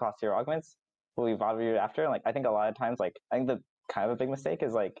bunch of 2-cost hero augments who we bothered after. And like I think a lot of times like I think the kind of a big mistake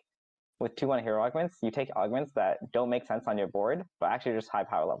is like, with 2-1 hero augments, you take augments that don't make sense on your board, but actually just high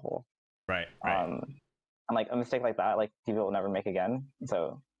power level. Right. And like a mistake like that, like people will never make again.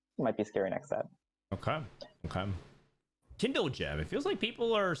 So it might be scary next set. Okay. Kindle Gem. It feels like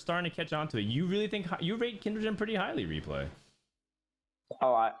people are starting to catch on to it. You really think you rate Kindle Gem pretty highly, replay?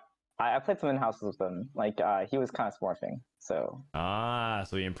 Oh, I played some in-houses with him. Like he was kind of smorphing. So.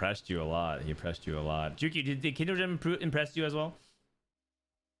 So he impressed you a lot. JukeYou, did Kindle Gem impress you as well?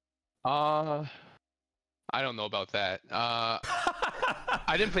 I don't know about that. I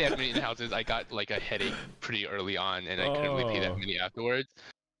didn't play as many in-houses. I got like a headache pretty early on, and I couldn't really play that many afterwards.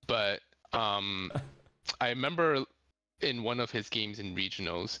 But I remember in one of his games in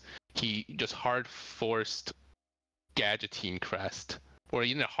regionals, he just hard forced Gadgeteen Crest, or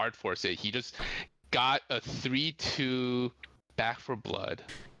even hard force it. He just got a 3-2 back for blood,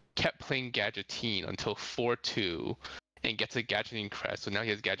 kept playing Gadgeteen until 4-2. And gets a Gadgeteen Crest, so now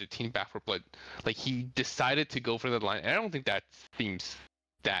he has Gadgeteen back for blood. Like he decided to go for the line, and I don't think that seems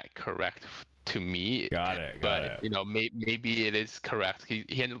that correct to me. Got it. You know, maybe it is correct. He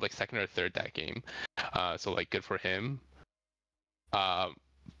ended up like 2nd or 3rd that game, so like good for him.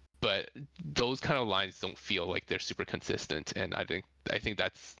 But those kind of lines don't feel like they're super consistent, and I think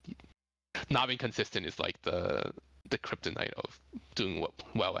that's not being consistent is like the kryptonite of doing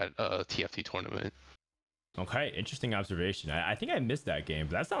well at a TFT tournament. Okay, interesting observation. I think I missed that game,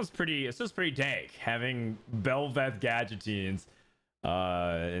 but that sounds pretty. It sounds pretty dank having Belveth Gadgeteens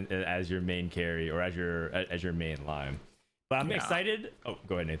as your main carry or as your main line. But I'm excited. Oh,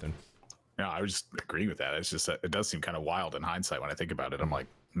 go ahead, Nathan. No, I was just agreeing with that. It's just that it does seem kind of wild in hindsight when I think about it. I'm like,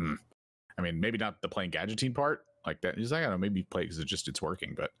 I mean, maybe not the playing Gadgeteen part like that. Just like I don't know, maybe play because it's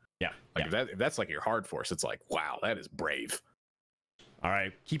working. But if that's like your hard force, it's like wow, that is brave. All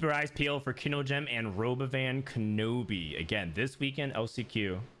right, keep your eyes peeled for Kindle Gem and Robovan Kenobi. Again, this weekend,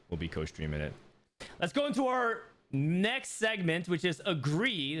 LCQ will be co-streaming it. Let's go into our next segment, which is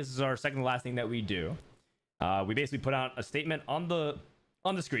Agree. This is our second to last thing that we do. We basically put out a statement on the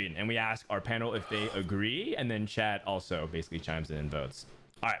screen, and we ask our panel if they agree, and then chat also basically chimes in and votes.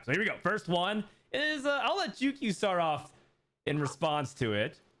 All right, so here we go. First one is I'll let JukeYou start off in response to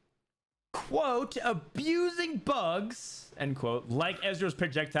it. Quote, abusing bugs, end quote, like Ezreal's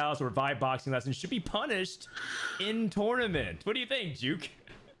projectiles or vibe boxing lessons should be punished in tournament. What do you think, Juke?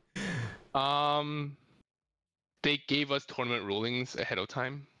 They gave us tournament rulings ahead of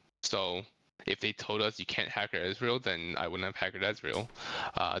time, so if they told us you can't hacker Ezreal, then I wouldn't have hacked Ezreal.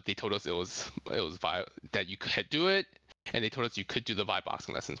 They told us it was that you could do it, and they told us you could do the vibe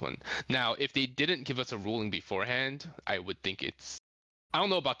boxing lessons one. Now, if they didn't give us a ruling beforehand, I would think it's. I don't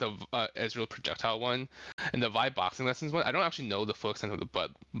know about the Ezreal projectile one and the vibe boxing lessons one. I don't actually know the full extent of the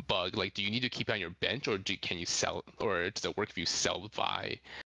bug. Like, do you need to keep it on your bench, or can you sell, or does it work if you sell Vi?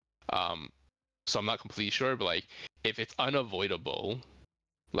 So I'm not completely sure, but like, if it's unavoidable,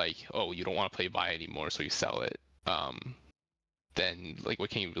 like, oh, you don't want to play Vi anymore, so you sell it, then like, what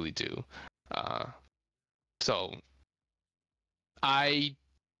can you really do? So I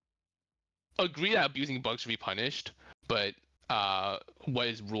agree that abusing bugs should be punished, but what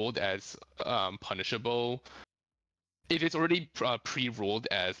is ruled as punishable, if it's already pre-ruled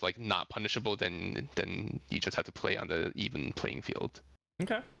as like not punishable, then you just have to play on the even playing field.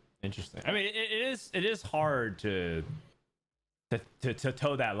 Okay, interesting. I mean, it is hard to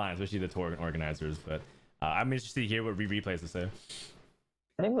toe that line, especially the tournament organizers. But I'm interested to hear what replay has to say.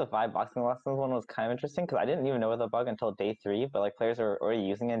 I think the vibe boxing lessons one was kind of interesting because I didn't even know the bug until day 3, but like players are already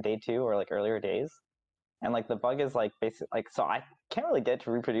using it in day 2 or like earlier days. And like the bug is like basically like, so I can't really get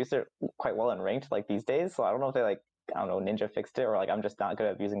to reproduce it quite well in ranked like these days. So I don't know if they like, I don't know, Ninja fixed it or like I'm just not good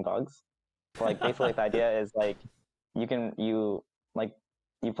at using bugs. But like basically like, the idea is like you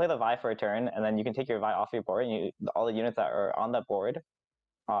play the Vi for a turn and then you can take your Vi off your board and all the units that are on that board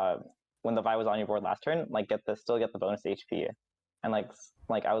when the Vi was on your board last turn like still get the bonus HP. And like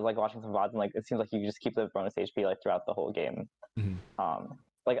I was like watching some VODs and like it seems like you just keep the bonus HP like throughout the whole game. Mm-hmm.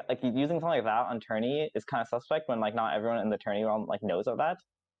 Like using something like that on tourney is kind of suspect when like not everyone in the tourney realm like knows of that,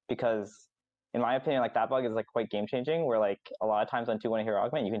 because in my opinion like that bug is like quite game changing where like a lot of times on 2-1 hero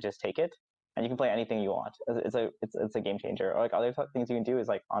augment you can just take it and you can play anything you want. It's a game changer. Or like other things you can do is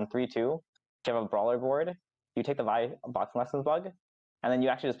like on 3-2 if you have a brawler board you take the Vi boxing lessons bug and then you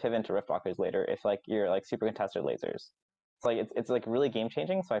actually just pivot into rift walkers later if like you're like super contested lasers. So like it's like really game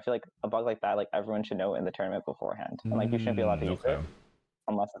changing. So I feel like a bug like that like everyone should know in the tournament beforehand and like you shouldn't be allowed to use it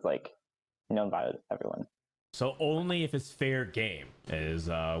unless it's like known by everyone. So only if it's fair game is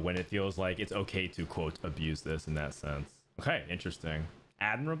when it feels like it's okay to quote abuse this in that sense. Okay, interesting.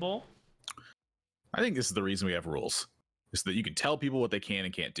 Admirable. I think this is the reason we have rules, is so that you can tell people what they can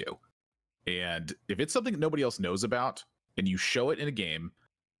and can't do. And if it's something that nobody else knows about and you show it in a game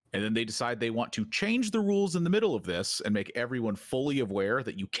and then they decide they want to change the rules in the middle of this and make everyone fully aware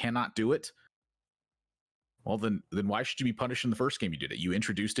that you cannot do it, well, then why should you be punished in the first game you did it? You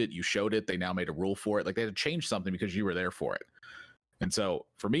introduced it, you showed it, they now made a rule for it. Like they had to change something because you were there for it. And so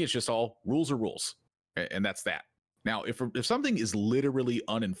for me, it's just all rules are rules. And that's that. Now, if something is literally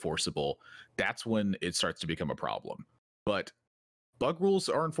unenforceable, that's when it starts to become a problem. But bug rules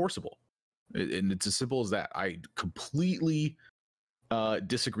are enforceable. And it's as simple as that. I completely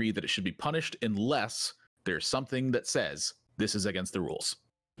disagree that it should be punished unless there's something that says this is against the rules.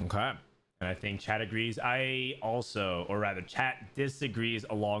 Okay. And I think chat agrees. I also, or rather chat disagrees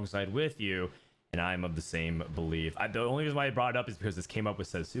alongside with you. And I'm of the same belief. The only reason why I brought it up is because this came up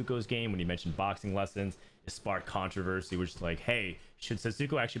with Setsuko's game when he mentioned boxing lessons. It sparked controversy, which is like, hey, should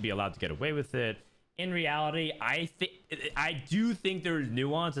Setsuko actually be allowed to get away with it? In reality, I do think there is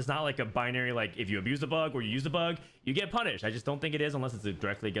nuance. It's not like a binary, like if you abuse a bug or you use a bug, you get punished. I just don't think it is unless it's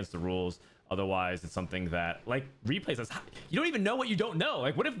directly against the rules. Otherwise, it's something that like replays us. You don't even know what you don't know.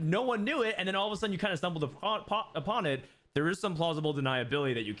 Like, what if no one knew it and then all of a sudden you kind of stumbled upon it? There is some plausible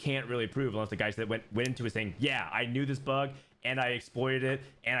deniability that you can't really prove unless the guy that went into it saying, yeah, I knew this bug and I exploited it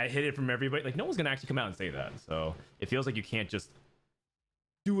and I hid it from everybody. Like, no one's gonna actually come out and say that. So it feels like you can't just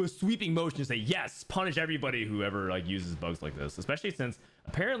do a sweeping motion to say, yes, punish everybody who ever like uses bugs like this, especially since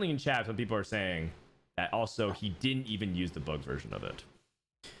apparently in chat some people are saying that also he didn't even use the bug version of it.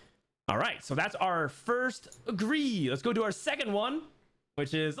 All right, so that's our first agree. Let's go to our second one,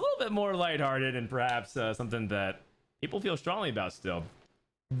 which is a little bit more lighthearted and perhaps something that people feel strongly about still.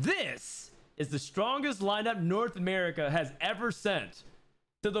 This is the strongest lineup North America has ever sent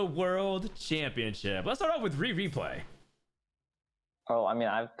to the World Championship. Let's start off with replay. Oh, I mean,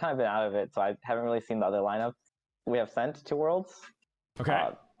 I've kind of been out of it, so I haven't really seen the other lineups we have sent to Worlds. Okay.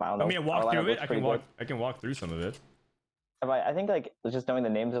 I don't know. I mean, walk through it. I can walk through some of it. But I think like just knowing the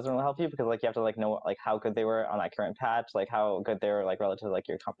names doesn't really help you because like you have to like know like how good they were on that current patch, like how good they were like relative to like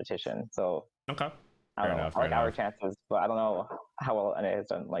your competition. So okay. I don't know. I like our chances, but I don't know how well NA has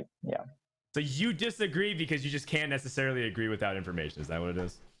done. Like, yeah. So you disagree because you just can't necessarily agree without information. Is that what it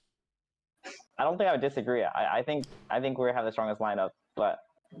is? I don't think I would disagree. I think we have the strongest lineup, but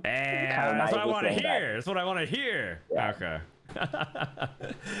that's what I want to hear. That's what I want to hear. Yeah. Okay.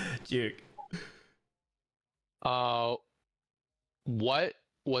 Juke. What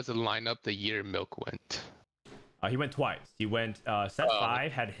was the lineup the year Milk went? He went twice. He went set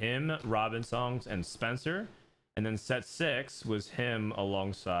 5 had him, Robin Songs, and Spencer, and then set 6 was him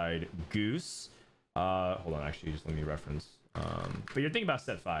alongside Goose. Hold on, actually, just let me reference. But you're thinking about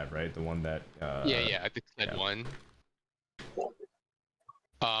set 5, right? The one that. Yeah, I think set 1.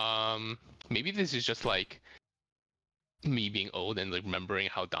 Maybe this is just like me being old and like remembering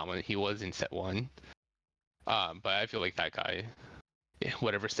how dominant he was in set 1. But I feel like that guy,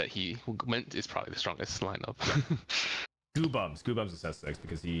 whatever set he went, is probably the strongest lineup. Goobums was set 6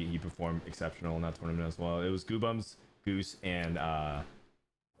 because he performed exceptional in that tournament as well. It was Goobums, Goose, and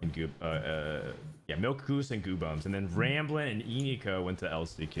Milk, Goose, and Goobums, and then Ramblin' and Eniko went to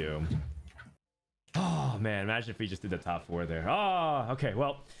LCQ. Oh man, imagine if we just did the top 4 there. Oh, okay.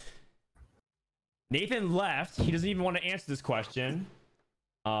 Well, Nathan left. He doesn't even want to answer this question.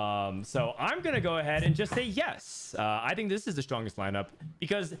 So I'm gonna go ahead and just say yes. I think this is the strongest lineup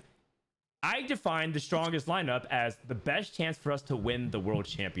because I define the strongest lineup as the best chance for us to win the world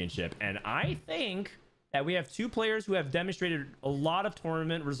championship, and I think that we have 2 players who have demonstrated a lot of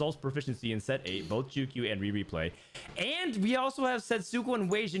tournament results proficiency in set 8, both JukeYou and rereplay, and we also have Setsuko and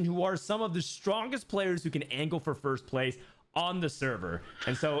Weijin, who are some of the strongest players who can angle for first place on the server.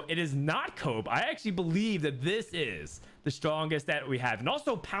 And so it is not Cope. I actually believe that this is the strongest that we have. And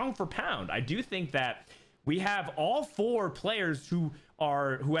also pound for pound, I do think that we have all 4 players who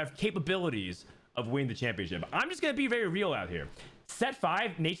have capabilities of winning the championship. I'm just gonna be very real out here. Set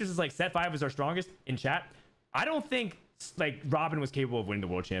 5, Nature's is like set 5 is our strongest in chat. I don't think like Robin was capable of winning the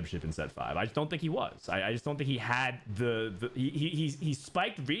world championship in set 5. I just don't think he was. I just don't think he had he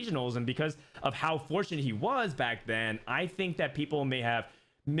spiked regionals, and because of how fortunate he was back then, I think that people may have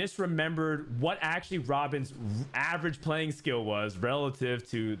misremembered what actually Robin's average playing skill was relative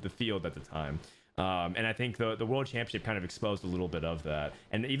to the field at the time. And I think the world championship kind of exposed a little bit of that.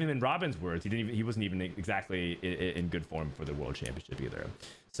 And even in Robin's words, he wasn't even exactly in good form for the world championship either.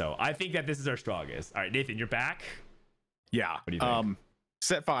 So I think that this is our strongest. All right, Nathan, you're back. Yeah. What do you think?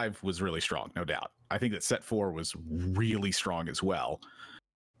 Set 5 was really strong, no doubt. I think that set 4 was really strong as well.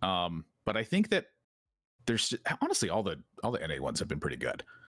 But I think that there's honestly all the NA ones have been pretty good.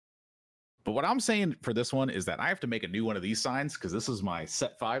 But what I'm saying for this one is that I have to make a new one of these signs because this is my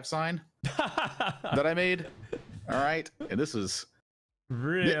set 5 sign that I made. All right, and this is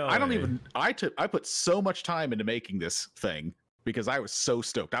really. I put so much time into making this thing because I was so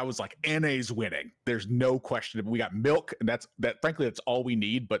stoked. I was like, NA's winning. There's no question. We got Milk, and frankly that's all we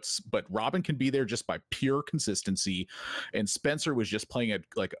need. But Robin can be there just by pure consistency, and Spencer was just playing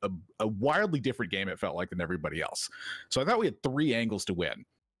a wildly different game. It felt like than everybody else. So I thought we had 3 angles to win.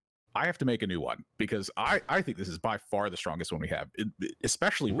 I have to make a new one because I think this is by far the strongest one we have,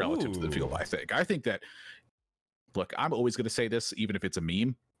 especially relative to the field. I think that, look, I'm always going to say this, even if it's a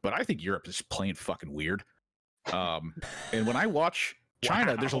meme, but I think Europe is playing fucking weird. And when I watch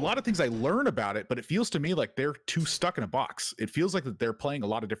China, there's a lot of things I learn about it, but it feels to me like they're too stuck in a box. It feels like that they're playing a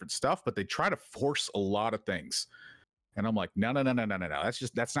lot of different stuff, but they try to force a lot of things. And I'm like, no.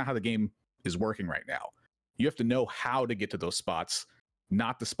 That's not how the game is working right now. You have to know how to get to those spots,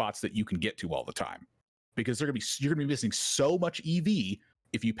 not the spots that you can get to all the time, because you're gonna be missing so much EV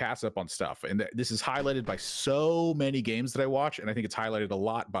if you pass up on stuff. And this is highlighted by so many games that I watch, and I think it's highlighted a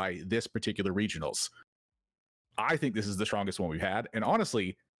lot by this particular regionals. I think this is the strongest one we've had, and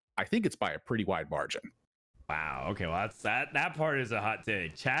honestly, I think it's by a pretty wide margin. Wow. Okay. Well, that part is a hot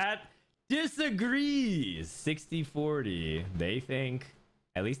take. Chat disagrees. 60-40. They think,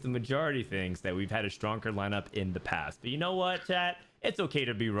 at least the majority thinks, that we've had a stronger lineup in the past. But you know what, chat? It's okay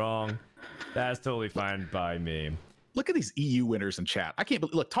to be wrong. That's totally fine by me. Look at these EU winners in chat. I can't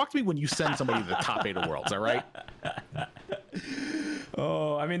believe. Look, talk to me when you send somebody to the top 8 of worlds. All right.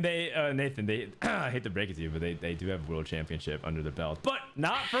 Oh, I mean, Nathan, I hate to break it to you, but they do have a world championship under their belt, but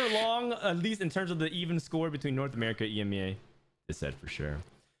not for long. At least in terms of the even score between North America, EMEA, is said for sure.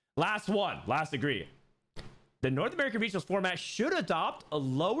 Last agree. The North American Regionals format should adopt a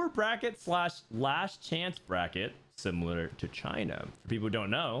lower bracket / last chance bracket, similar to China. For people who don't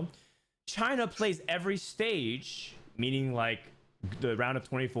know, China plays every stage, meaning like the round of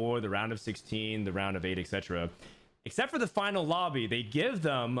 24, the round of 16, the round of 8, etc. Except for the final lobby, they give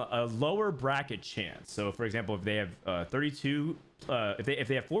them a lower bracket chance. So, for example, if they have 32, if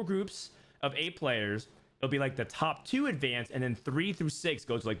they have 4 groups of 8 players, it'll be like the top 2 advance, and then 3 through 6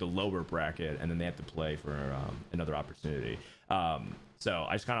 go to like the lower bracket, and then they have to play for another opportunity. So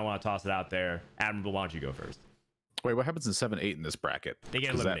I just kind of want to toss it out there. Admirable, why don't you go first? Wait, what happens in 7, 8 in this bracket? They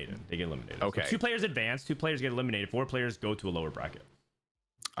get eliminated. They get eliminated. Okay. So 2 players advance, 2 players get eliminated, 4 players go to a lower bracket.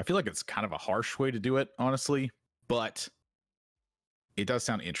 I feel like it's kind of a harsh way to do it, honestly, but it does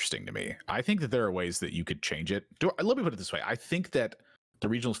sound interesting to me. I think that there are ways that you could change it. Let me put it this way. I think that the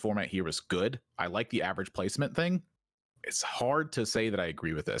regionals format here is good. I like the average placement thing. It's hard to say that I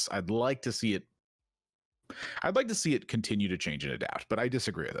agree with this. I'd like to see it continue to change and adapt, but I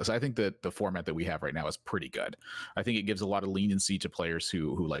disagree with this. I think that the format that we have right now is pretty good. I think it gives a lot of leniency to players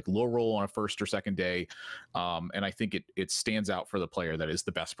who like low roll on a first or second day. And I think it stands out for the player that is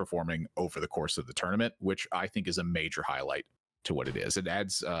the best performing over the course of the tournament, which I think is a major highlight to what it is. It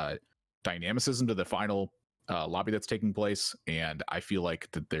adds dynamicism to the final lobby that's taking place. And I feel like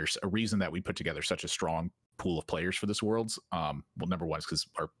that there's a reason that we put together such a strong pool of players for this Worlds. Well, number one is because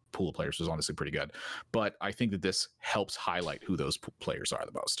our pool of players was honestly pretty good, but I think that this helps highlight who those players are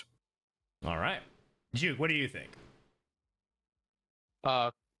the most. All right, Juke, what do you think?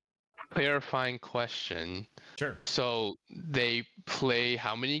 Clarifying question. Sure. So they play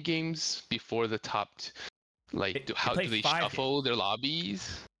how many games before the top? How do they shuffle their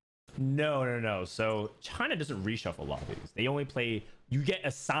lobbies? No. So China doesn't reshuffle lobbies. They only play. You get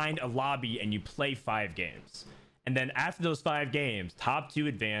assigned a lobby and you play 5 games. And then after those 5 games, top 2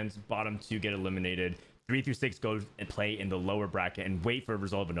 advance, bottom 2 get eliminated. 3 through 6 go and play in the lower bracket and wait for a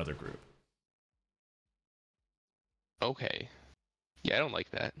result of another group. Okay. Yeah, I don't like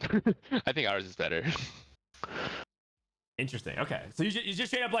that. I think ours is better. Interesting. Okay. So you just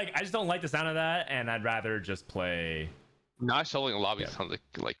straight up like, I just don't like the sound of that, and I'd rather just play. Not shuffling a lobby sounds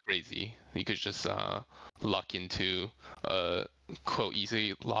like crazy. You could just luck into a quote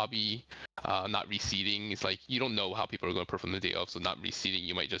easy lobby, not reseeding. It's like you don't know how people are going to perform the day of, so not reseeding,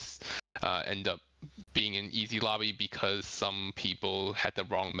 you might just end up being an easy lobby because some people had the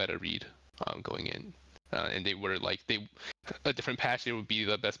wrong meta read going in. And they were like, a different patch they would be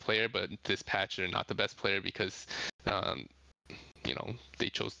the best player, but this patch they're not the best player because they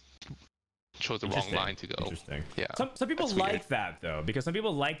chose the wrong line to go. Interesting. Yeah. Some people like that though, because some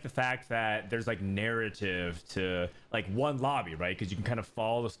people like the fact that there's like narrative to like one lobby, right? Because you can kind of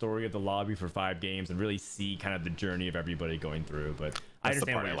follow the story of the lobby for 5 games and really see kind of the journey of everybody going through. But I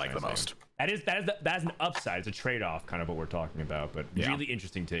understand what I like the most. That is an upside. It's a trade-off, kind of what we're talking about. But really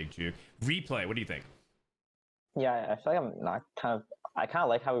interesting take, Juke. Replay. What do you think? Yeah, I feel like I kind of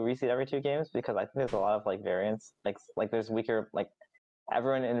like how we reseed every 2 games because I think there's a lot of like variance. Like there's weaker, like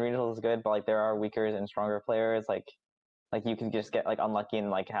everyone in regionals is good, but like there are weaker and stronger players. Like you can just get like unlucky and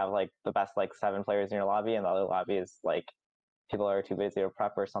like have like the best like 7 players in your lobby, and the other lobby is like people are too busy to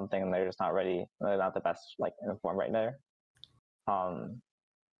prep or something, and they're just not ready. They're not the best like in form right there.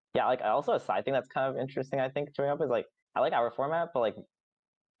 Yeah, like also a side thing that's kind of interesting I think to bring up is like I like our format, but like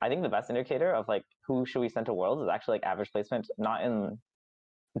I think the best indicator of like who should we send to Worlds is actually like average placement, not in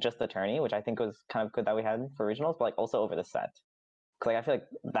just the tourney, which I think was kind of good that we had for regionals, but like also over the set. Because like I feel like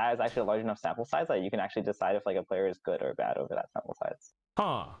that is actually a large enough sample size that you can actually decide if like a player is good or bad over that sample size.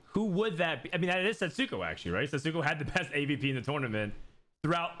 Huh? Who would that be? I mean, that is Setsuko actually, right? Setsuko had the best AVP in the tournament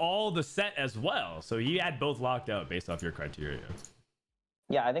throughout all the set as well, so he had both locked up based off your criteria.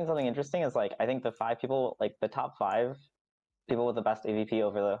 Yeah, I think something interesting is like I think the 5 people, like the top 5 people with the best AVP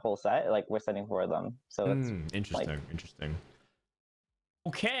over the whole set, like we're sending for them. So it's interesting.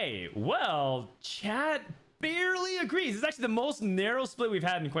 Okay, well, chat barely agrees. It's actually the most narrow split we've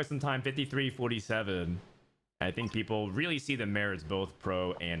had in quite some time, 53-47. I think people really see the merits both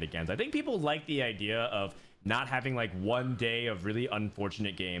pro and against. I think people like the idea of not having like one day of really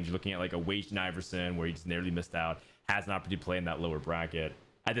unfortunate games. You're looking at like a Wage Iverson where he just narrowly missed out, has an opportunity to play in that lower bracket.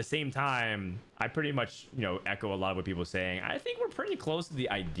 At the same time, I pretty much, echo a lot of what people are saying. I think we're pretty close to the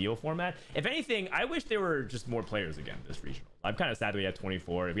ideal format. If anything, I wish there were just more players again this regional. I'm kind of sad that we had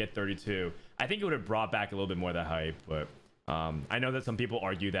 24. If we had 32, I think it would have brought back a little bit more of the hype. But I know that some people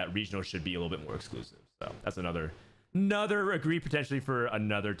argue that regional should be a little bit more exclusive. So that's another agree potentially for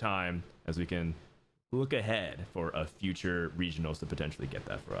another time, as we can look ahead for a future regionals to potentially get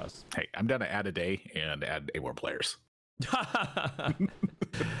that for us. Hey, I'm down to add a day and add 8 more players.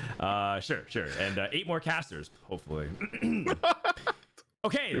 Sure. And 8 more casters, hopefully.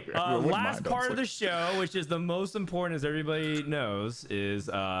 Okay, last part of the show, which is the most important, as everybody knows, is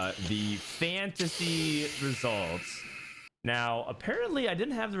the fantasy results. Now, apparently, I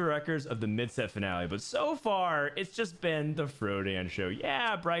didn't have the records of the mid-set finale, but so far, it's just been the Frodan show.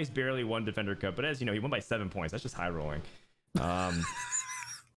 Yeah, Bryce barely won Defender Cup, but as you know, he won by 7 points. That's just high rolling.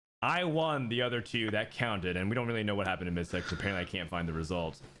 I won the other two that counted, and we don't really know what happened in mid-sec, because apparently I can't find the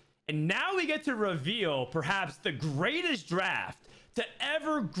results. And now we get to reveal perhaps the greatest draft to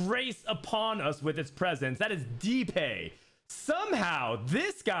ever grace upon us with its presence. That is DPay. Somehow,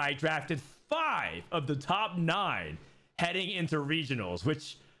 this guy drafted 5 of the top 9 heading into regionals,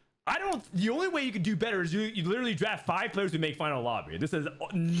 which the only way you could do better is you literally draft 5 players who make final lobby. This has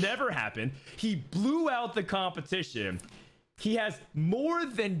never happened. He blew out the competition. He has more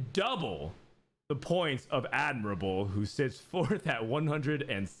than double the points of Admirable, who sits 4th at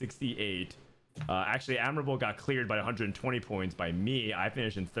 168. Actually, Admirable got cleared by 120 points by me. I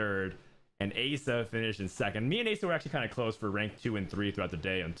finished in 3rd, and Asa finished in 2nd. Me and Asa were actually kind of close for rank 2 and 3 throughout the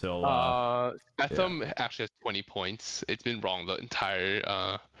day until... Etham actually has 20 points. It's been wrong the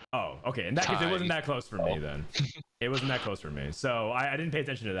entire... Oh, okay. In that case, it wasn't that close for me then. It wasn't that close for me. So I didn't pay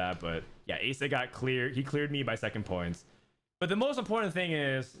attention to that, but yeah, Asa got cleared. He cleared me by 2nd points. But the most important thing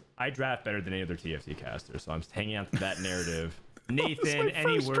is I draft better than any other TFT caster, so I'm hanging on to that narrative. Nathan,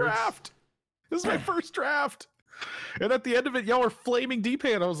 any words? This is my first draft. And at the end of it, y'all were flaming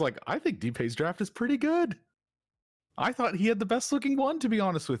DPay, and I was like, I think DPay's draft is pretty good. I thought he had the best looking one, to be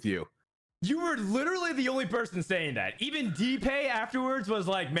honest with you. You were literally the only person saying that. Even DPay afterwards was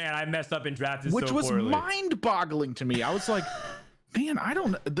like, man, I messed up and drafted Which so was poorly. mind-boggling to me. I was like, man, I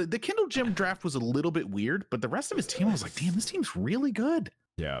don't know. The Kindle Gem draft was a little bit weird, but the rest of his team, I was like, damn, this team's really good.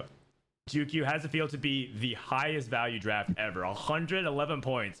 Yeah. JukeYou has the feel to be the highest value draft ever. 111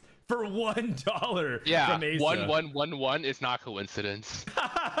 points for $1 yeah, from Asa. 1111 is not coincidence.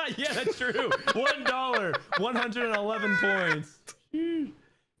 Yeah, that's true. $1, 111 points.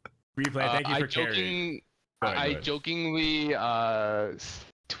 Replay, thank you for carrying. I jokingly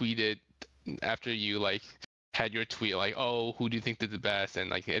tweeted after you like had your tweet like, oh, who do you think did the best? And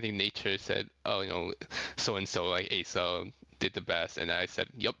like I think Nature said, oh, you know, so and so like Asa did the best, and I said,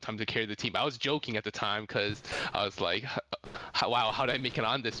 yep, time to carry the team. I was joking at the time because I was like, wow, how did I make it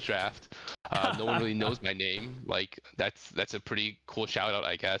on this draft? No one really knows my name. Like that's a pretty cool shout out,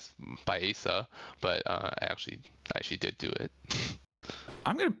 I guess, by Asa, but I actually did do it.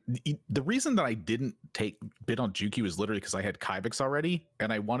 The reason that I didn't bid on JukeYou is literally because I had Kybix already,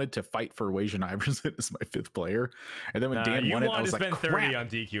 and I wanted to fight for Wasian Iverson as my 5th player. And then when Dan won it, I was like, you wanted to spend 30 on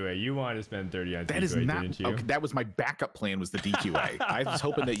DQA. You wanted to spend 30 on DQA, that is not, didn't you? Okay, that was my backup plan, was the DQA. I was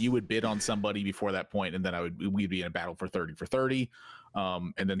hoping that you would bid on somebody before that point, and then we'd be in a battle for 30 for 30.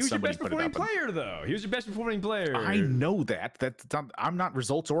 And then he was somebody your best performing player, though. He was your best performing player. I know that. I'm not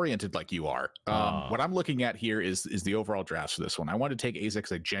results oriented like you are. What I'm looking at here is the overall drafts for this one. I wanted to take Asa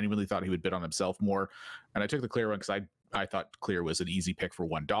because I genuinely thought he would bid on himself more, and I took the Clear one because I thought Clear was an easy pick for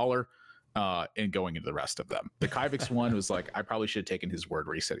 $1. And going into the rest of them, the Kybix one was like, I probably should have taken his word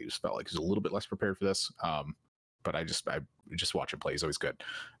where he said he felt like he was a little bit less prepared for this. But I just watch him play. He's always good.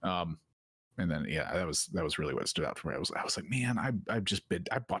 And then yeah, that was really what stood out for me. I was like, man,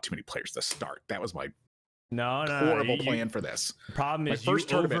 I bought too many players to start. That was my horrible plan for this. Problem is, first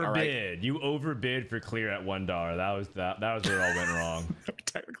tournament, overbid. Right. You overbid for Clear at $1. That was where it all went wrong.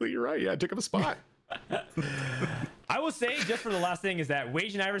 Technically, you're right. Yeah, I took up a spot. I will say, just for the last thing, is that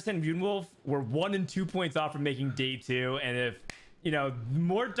Wage and Iverson and Unwolf were 1 and 2 points off from making day 2, and if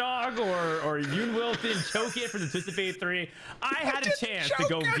Mortdog or Unwolf didn't choke it for the Twisted Fate 3, I had a chance to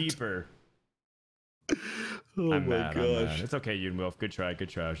go deeper. Oh my gosh. It's okay, Unwolf. Good try.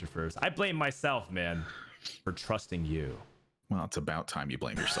 I was your first. I blame myself, man, for trusting you. Well, it's about time you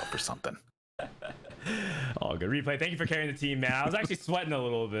blame yourself for something. All good. Replay, thank you for carrying the team, man. I was actually sweating a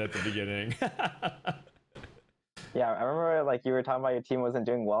little bit at the beginning. Yeah, I remember like you were talking about your team wasn't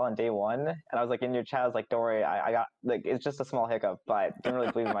doing well on day 1, and I was like in your chat, I was like, don't worry, I got like, it's just a small hiccup, but didn't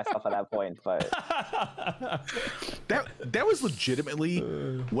really believe in myself at that point. But that was legitimately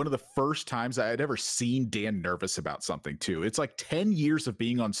one of the first times I had ever seen Dan nervous about something too. It's like 10 years of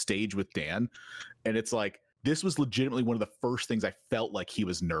being on stage with Dan, and it's like this was legitimately one of the first things I felt like he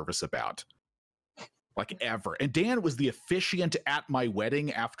was nervous about. Like ever. And Dan was the officiant at my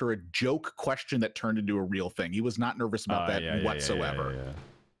wedding after a joke question that turned into a real thing. He was not nervous about that whatsoever.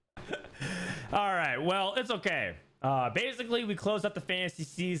 Yeah. All right, well, it's okay. Basically, we closed up the fantasy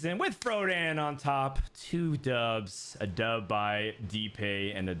season with Frodan on top. 2 dubs, a dub by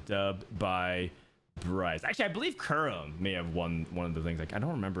DPay and a dub by Bryce. Actually, I believe Kurum may have won one of the things. Like, I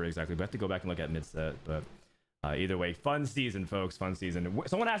don't remember exactly, but I have to go back and look at mid-set, but either way, fun season, folks. Fun season.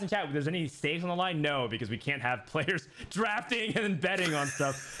 Someone asked in chat if there's any stakes on the line. No, because we can't have players drafting and betting on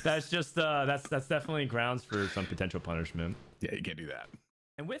stuff. That's just that's definitely grounds for some potential punishment. Yeah, you can't do that.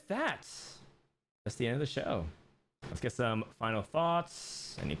 And with that, that's the end of the show. Let's get some final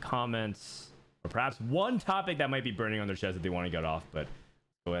thoughts, any comments, or perhaps one topic that might be burning on their chest that they want to get off. But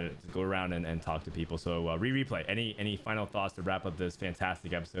go around and talk to people. So replay. Any final thoughts to wrap up this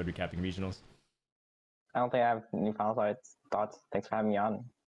fantastic episode recapping regionals? I don't think I have any final thoughts. Thanks for having me on.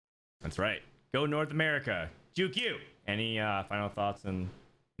 That's right. Go North America. JukeYou. Any final thoughts and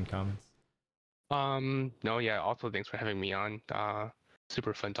comments? No, yeah. Also, thanks for having me on.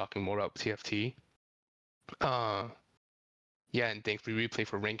 Super fun talking more about TFT. Yeah, and thanks for replay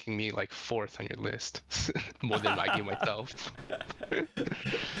for ranking me like 4th on your list, more than my game myself.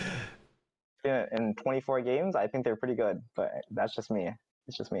 Yeah, in 24 games, I think they're pretty good, but that's just me.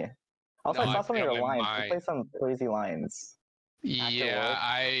 It's just me. Also, No, I saw some of your lines. mind. You play some crazy lines. Yeah,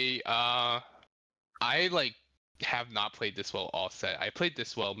 I like have not played this well all set. I played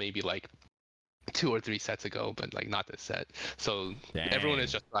this well maybe like 2 or 3 sets ago, but like not this set. So everyone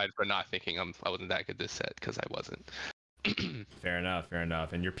is justified for not thinking I wasn't that good this set, because I wasn't. Fair enough.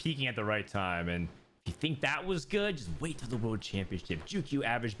 And you're peaking at the right time. And if you think that was good, just wait till the World Championship. JukeYou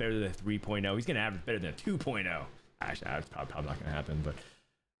averaged better than a 3.0. He's gonna average better than a 2.0. Actually, that's probably not gonna happen, but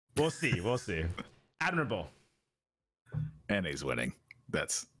we'll see. Admirable. NA's winning.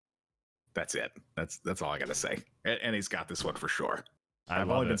 That's it. That's all I gotta say. NA's got this one for sure.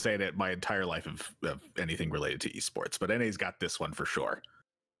 I've only been saying it my entire life of anything related to esports, but NA's got this one for sure.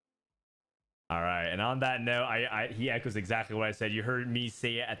 All right, and on that note, he echoes exactly what I said. You heard me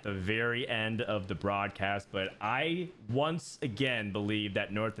say it at the very end of the broadcast, but I once again believe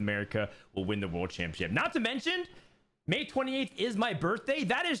that North America will win the World Championship. Not to mention, May 28th is my birthday.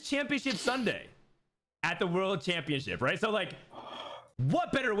 That is Championship Sunday at the World Championship, right? So, like,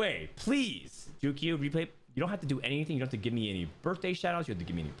 what better way? Please, JukeYou, replay. You don't have to do anything. You don't have to give me any birthday shout-outs. You have to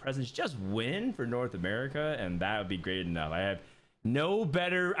give me any presents. Just win for North America, and that would be great enough. I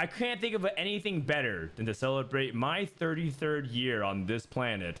can't think of anything better than to celebrate my 33rd year on this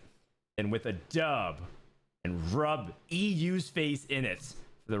planet and with a dub and rub EU's face in it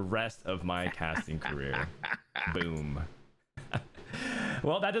for the rest of my casting career. Boom.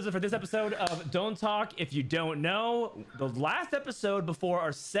 Well, that does it for this episode of Don't Talk If You Don't Know. The last episode before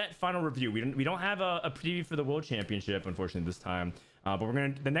our set final review. We don't have a preview for the World Championship, unfortunately, this time. But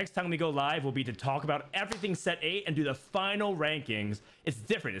the next time we go live will be to talk about everything set 8 and do the final rankings. It's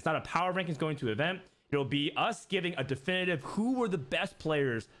different. It's not a power rankings going to event. It'll be us giving a definitive who were the best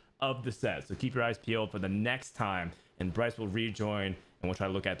players of the set. So keep your eyes peeled for the next time. And Bryce will rejoin and we'll try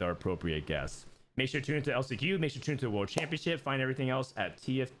to look at the appropriate guests. Make sure to tune into LCQ. Make sure to tune into the World Championship. Find everything else at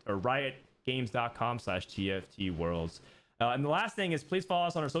riotgames.com/TFTworlds. And the last thing is, please follow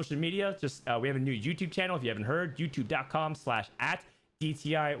us on our social media. We have a new YouTube channel. If you haven't heard,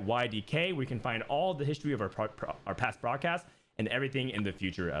 youtube.com/@DTIYDK, where you can find all the history of our past broadcasts and everything in the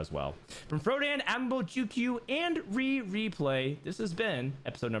future as well. From Frodan, Admirable, JukeYou, and replay, this has been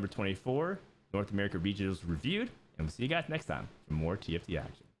episode number 24, North America Regionals Reviewed. And we'll see you guys next time for more TFT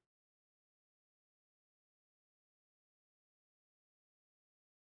action.